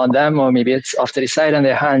phone on them, or maybe it's off to the side and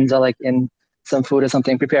their hands are like in some food or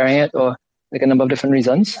something preparing it, or like a number of different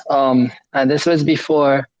reasons. And this was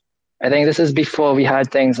before, I think this is before we had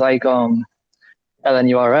things like LNURL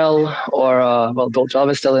or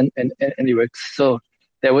Java is still in the works. So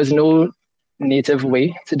there was no native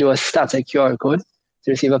way to do a static QR code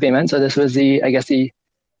to receive a payment. So this was the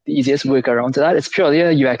easiest workaround to that. It's purely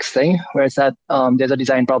a UX thing, where it's that there's a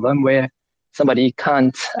design problem where somebody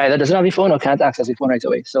can't either doesn't have your phone or can't access your phone right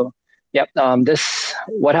away. So, yep. This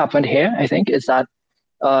what happened here, I think, is that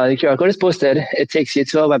the QR code is posted. It takes you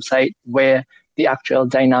to a website where the actual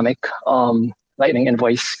dynamic Lightning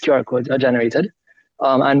invoice QR codes are generated.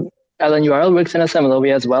 And LN URL works in a similar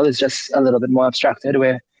way as well. It's just a little bit more abstracted,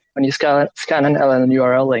 where when you scan an LN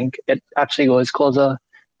URL link, it actually calls an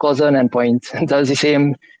endpoint, does the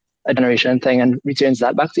same generation thing, and returns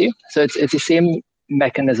that back to you. So it's the same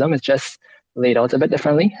mechanism. It's just laid out a bit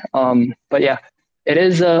differently. But yeah, it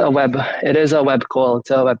is a web call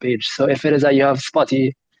to a web page. So if it is that you have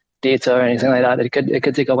spotty data or anything like that, it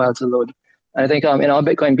could take a while to load. And I think in our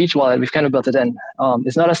Bitcoin Beach wallet, we've kind of built it in.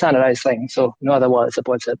 It's not a standardized thing, so no other wallet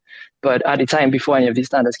supports it. But at the time before any of these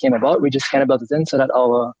standards came about, we just kind of built it in so that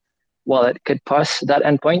our wallet could parse that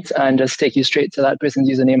endpoint and just take you straight to that person's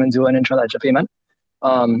username and do an intra-ledger payment.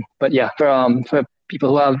 But yeah, for people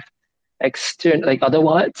who have external, like other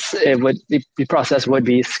wallets, the process would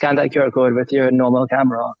be scan that QR code with your normal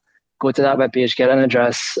camera, go to that webpage, get an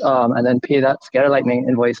address, and then pay that, get a Lightning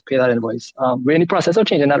invoice, pay that invoice. We're in the process of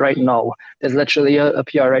changing that right now. There's literally a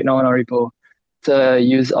PR right now in our repo to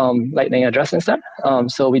use Lightning address instead.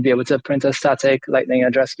 So we'd be able to print a static Lightning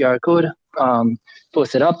address QR code,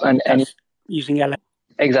 post it up, and using LN.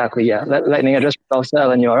 Exactly, yeah. Lightning address browser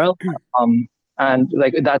LN URL. And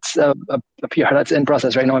like that's a PR that's in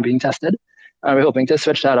process right now and being tested. And we're hoping to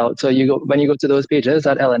switch that out. So when you go to those pages,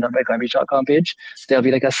 that ln.bitcoinbeach.com page, there'll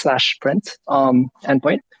be like a /print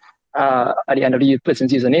endpoint. At the end of the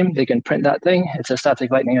person's username, they can print that thing. It's a static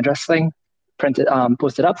Lightning address thing. Print it,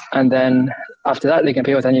 post it up, and then after that, they can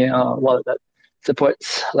pay with any wallet that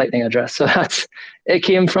supports Lightning address. So it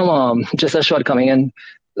came from just a shortcoming in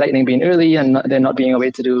Lightning being early and there not being a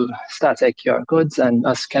way to do static QR codes, and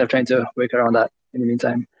us kind of trying to work around that in the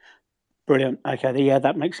meantime. Brilliant. Okay, yeah,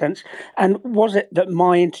 that makes sense. And was it that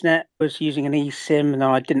my internet was using an eSIM and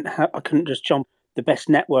I couldn't just jump the best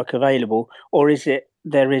network available, or is it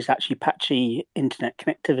there is actually patchy internet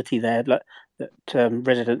connectivity there that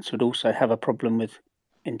residents would also have a problem with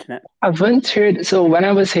internet? I haven't heard. So when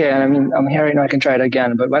I was here, and I mean I'm here right now, I can try it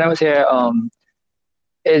again. But when I was here, I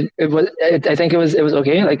think it was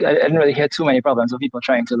okay. Like I didn't really hear too many problems of people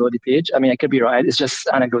trying to load the page. I mean, I could be right. It's just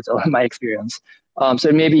anecdotal in my experience. So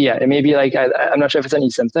it may be like I'm not sure if it's an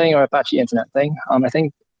eSIM thing or a patchy internet thing. I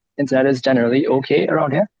think internet is generally okay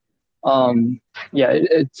around here. Yeah,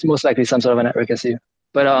 it's most likely some sort of a network issue.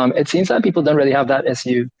 But it seems that people don't really have that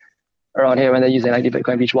issue around here when they're using like the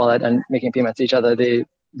Bitcoin Beach wallet and making payments to each other. They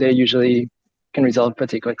usually can resolve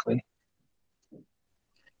pretty quickly.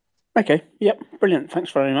 Okay. Yep. Brilliant.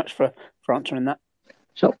 Thanks very much for answering that.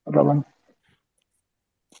 Sure. No problem.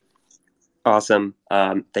 Awesome.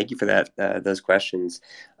 Thank you for that. Those questions.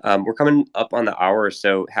 We're coming up on the hour,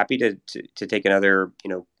 so happy to take another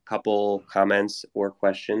couple comments or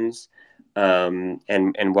questions. And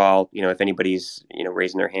while if anybody's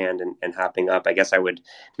raising their hand and hopping up, I guess I would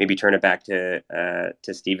maybe turn it back to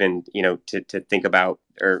Stephen, to think about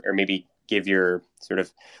or maybe give your sort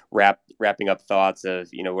of wrapping up thoughts of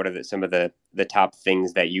what are some of the top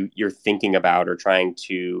things that you're thinking about or trying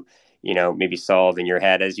to maybe solve in your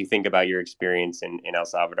head as you think about your experience in El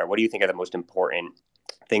Salvador. What do you think are the most important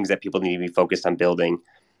things that people need to be focused on building?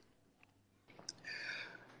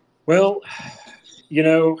 Well,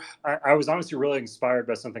 I was honestly really inspired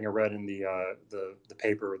by something I read in the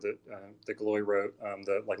paper that Gloy wrote,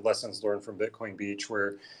 the lessons learned from Bitcoin Beach,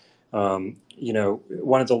 where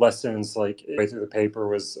one of the lessons right through the paper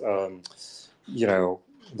was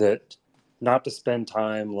that not to spend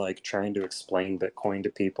time trying to explain Bitcoin to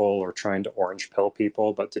people or trying to orange pill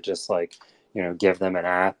people, but to just give them an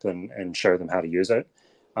app and show them how to use it.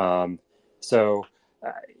 There's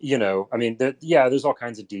all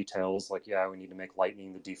kinds of details. We need to make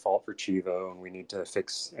Lightning the default for Chivo, and we need to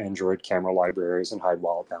fix Android camera libraries and hide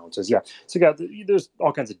wallet balances. There's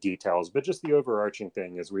all kinds of details, but just the overarching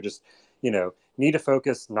thing is we just, need to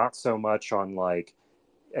focus not so much on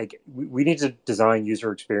we need to design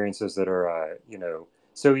user experiences that are,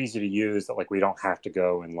 so easy to use that we don't have to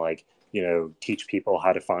go and teach people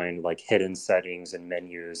how to find hidden settings and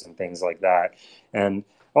menus and things like that. And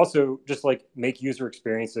also just make user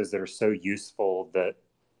experiences that are so useful that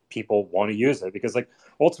people want to use it, because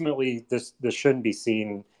ultimately this shouldn't be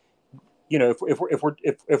seen,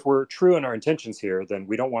 if we're true in our intentions here, then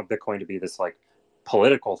we don't want Bitcoin to be this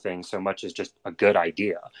political thing so much as just a good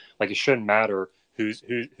idea. It shouldn't matter whose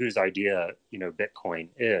idea Bitcoin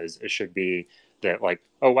is. It should be that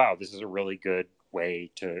oh wow, this is a really good way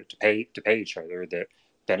to pay each other that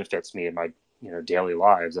benefits me in my daily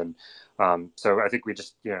lives. And so I think we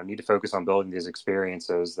just need to focus on building these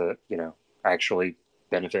experiences that actually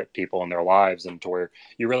benefit people in their lives, and to where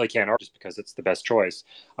you really can't argue just because it's the best choice.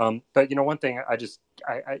 But one thing I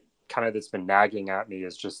kind of that's been nagging at me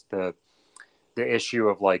is just the issue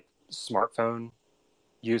of like smartphone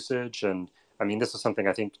usage. And I mean, this is something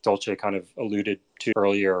I think Dolce kind of alluded to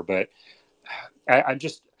earlier, but I'm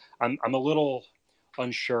a little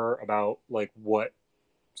unsure about like what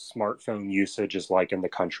smartphone usage is like in the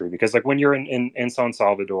country, because like when you're in San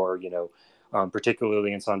Salvador,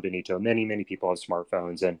 particularly in San Benito, many people have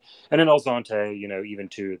smartphones, and in El Zonte, even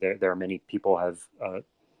too, there are many people have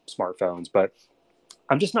smartphones, but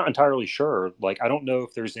I'm just not entirely sure. Like, I don't know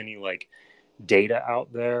if there's any like data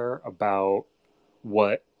out there about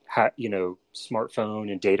what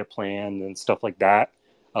smartphone and data plan and stuff like that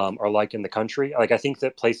are like in the country. Like, I think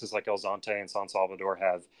that places like El Zonte and San Salvador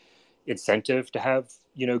have incentive to have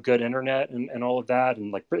good internet and all of that,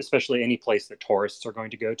 and like especially any place that tourists are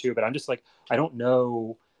going to go to. But I'm just like, I don't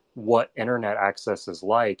know what internet access is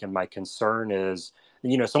like, and my concern is,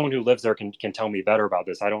 someone who lives there can tell me better about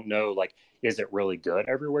this. I don't know, like, is it really good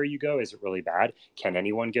everywhere you go? Is it really bad? Can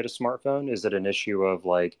anyone get a smartphone? Is it an issue of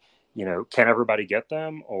like, can everybody get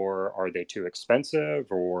them, or are they too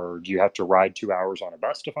expensive, or do you have to ride 2 hours on a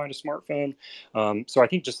bus to find a smartphone? So I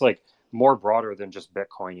think just like more broader than just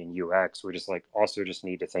Bitcoin and UX, we just like also just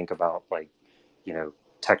need to think about like,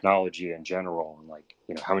 technology in general, and like,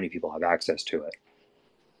 how many people have access to it.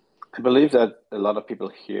 I believe that a lot of people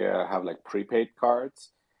here have like prepaid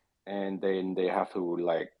cards, and then they have to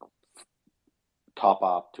like top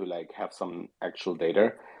up to like have some actual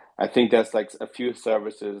data. I think there's like a few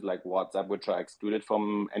services like WhatsApp which are excluded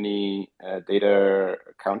from any data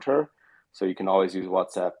counter, so you can always use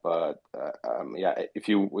WhatsApp. But yeah, if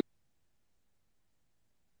you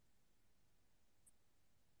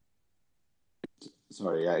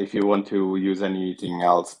if you want to use anything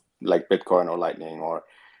else like Bitcoin or Lightning or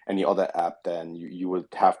any other app, then you would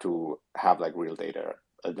have to have like real data,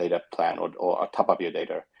 a data plan, or top up your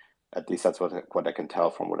data. At least that's what I can tell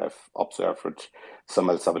from what I've observed with some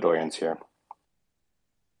of the Salvadorians here.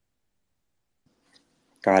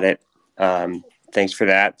 Got it. Thanks for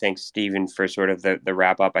that. Thanks, Stephen, for sort of the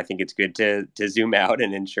wrap up. I think it's good to zoom out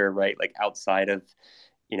and ensure, right, like outside of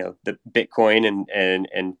the Bitcoin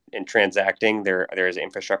and transacting, there's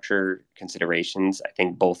infrastructure considerations, I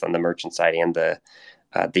think, both on the merchant side and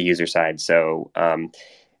the user side. So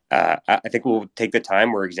I think we'll take the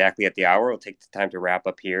time. We're exactly at the hour. We'll take the time to wrap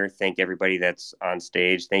up here. Thank everybody that's on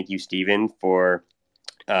stage. Thank you, Stephen, for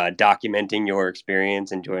documenting your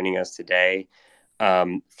experience and joining us today.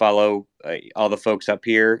 Follow all the folks up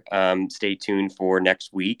here. Stay tuned for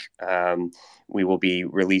next week. We will be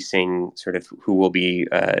releasing sort of who will be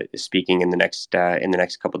speaking in the next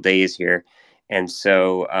couple of days here, and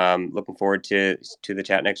so looking forward to the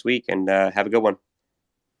chat next week. And have a good one.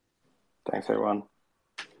 Thanks, everyone.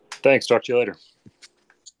 Thanks. Talk to you later.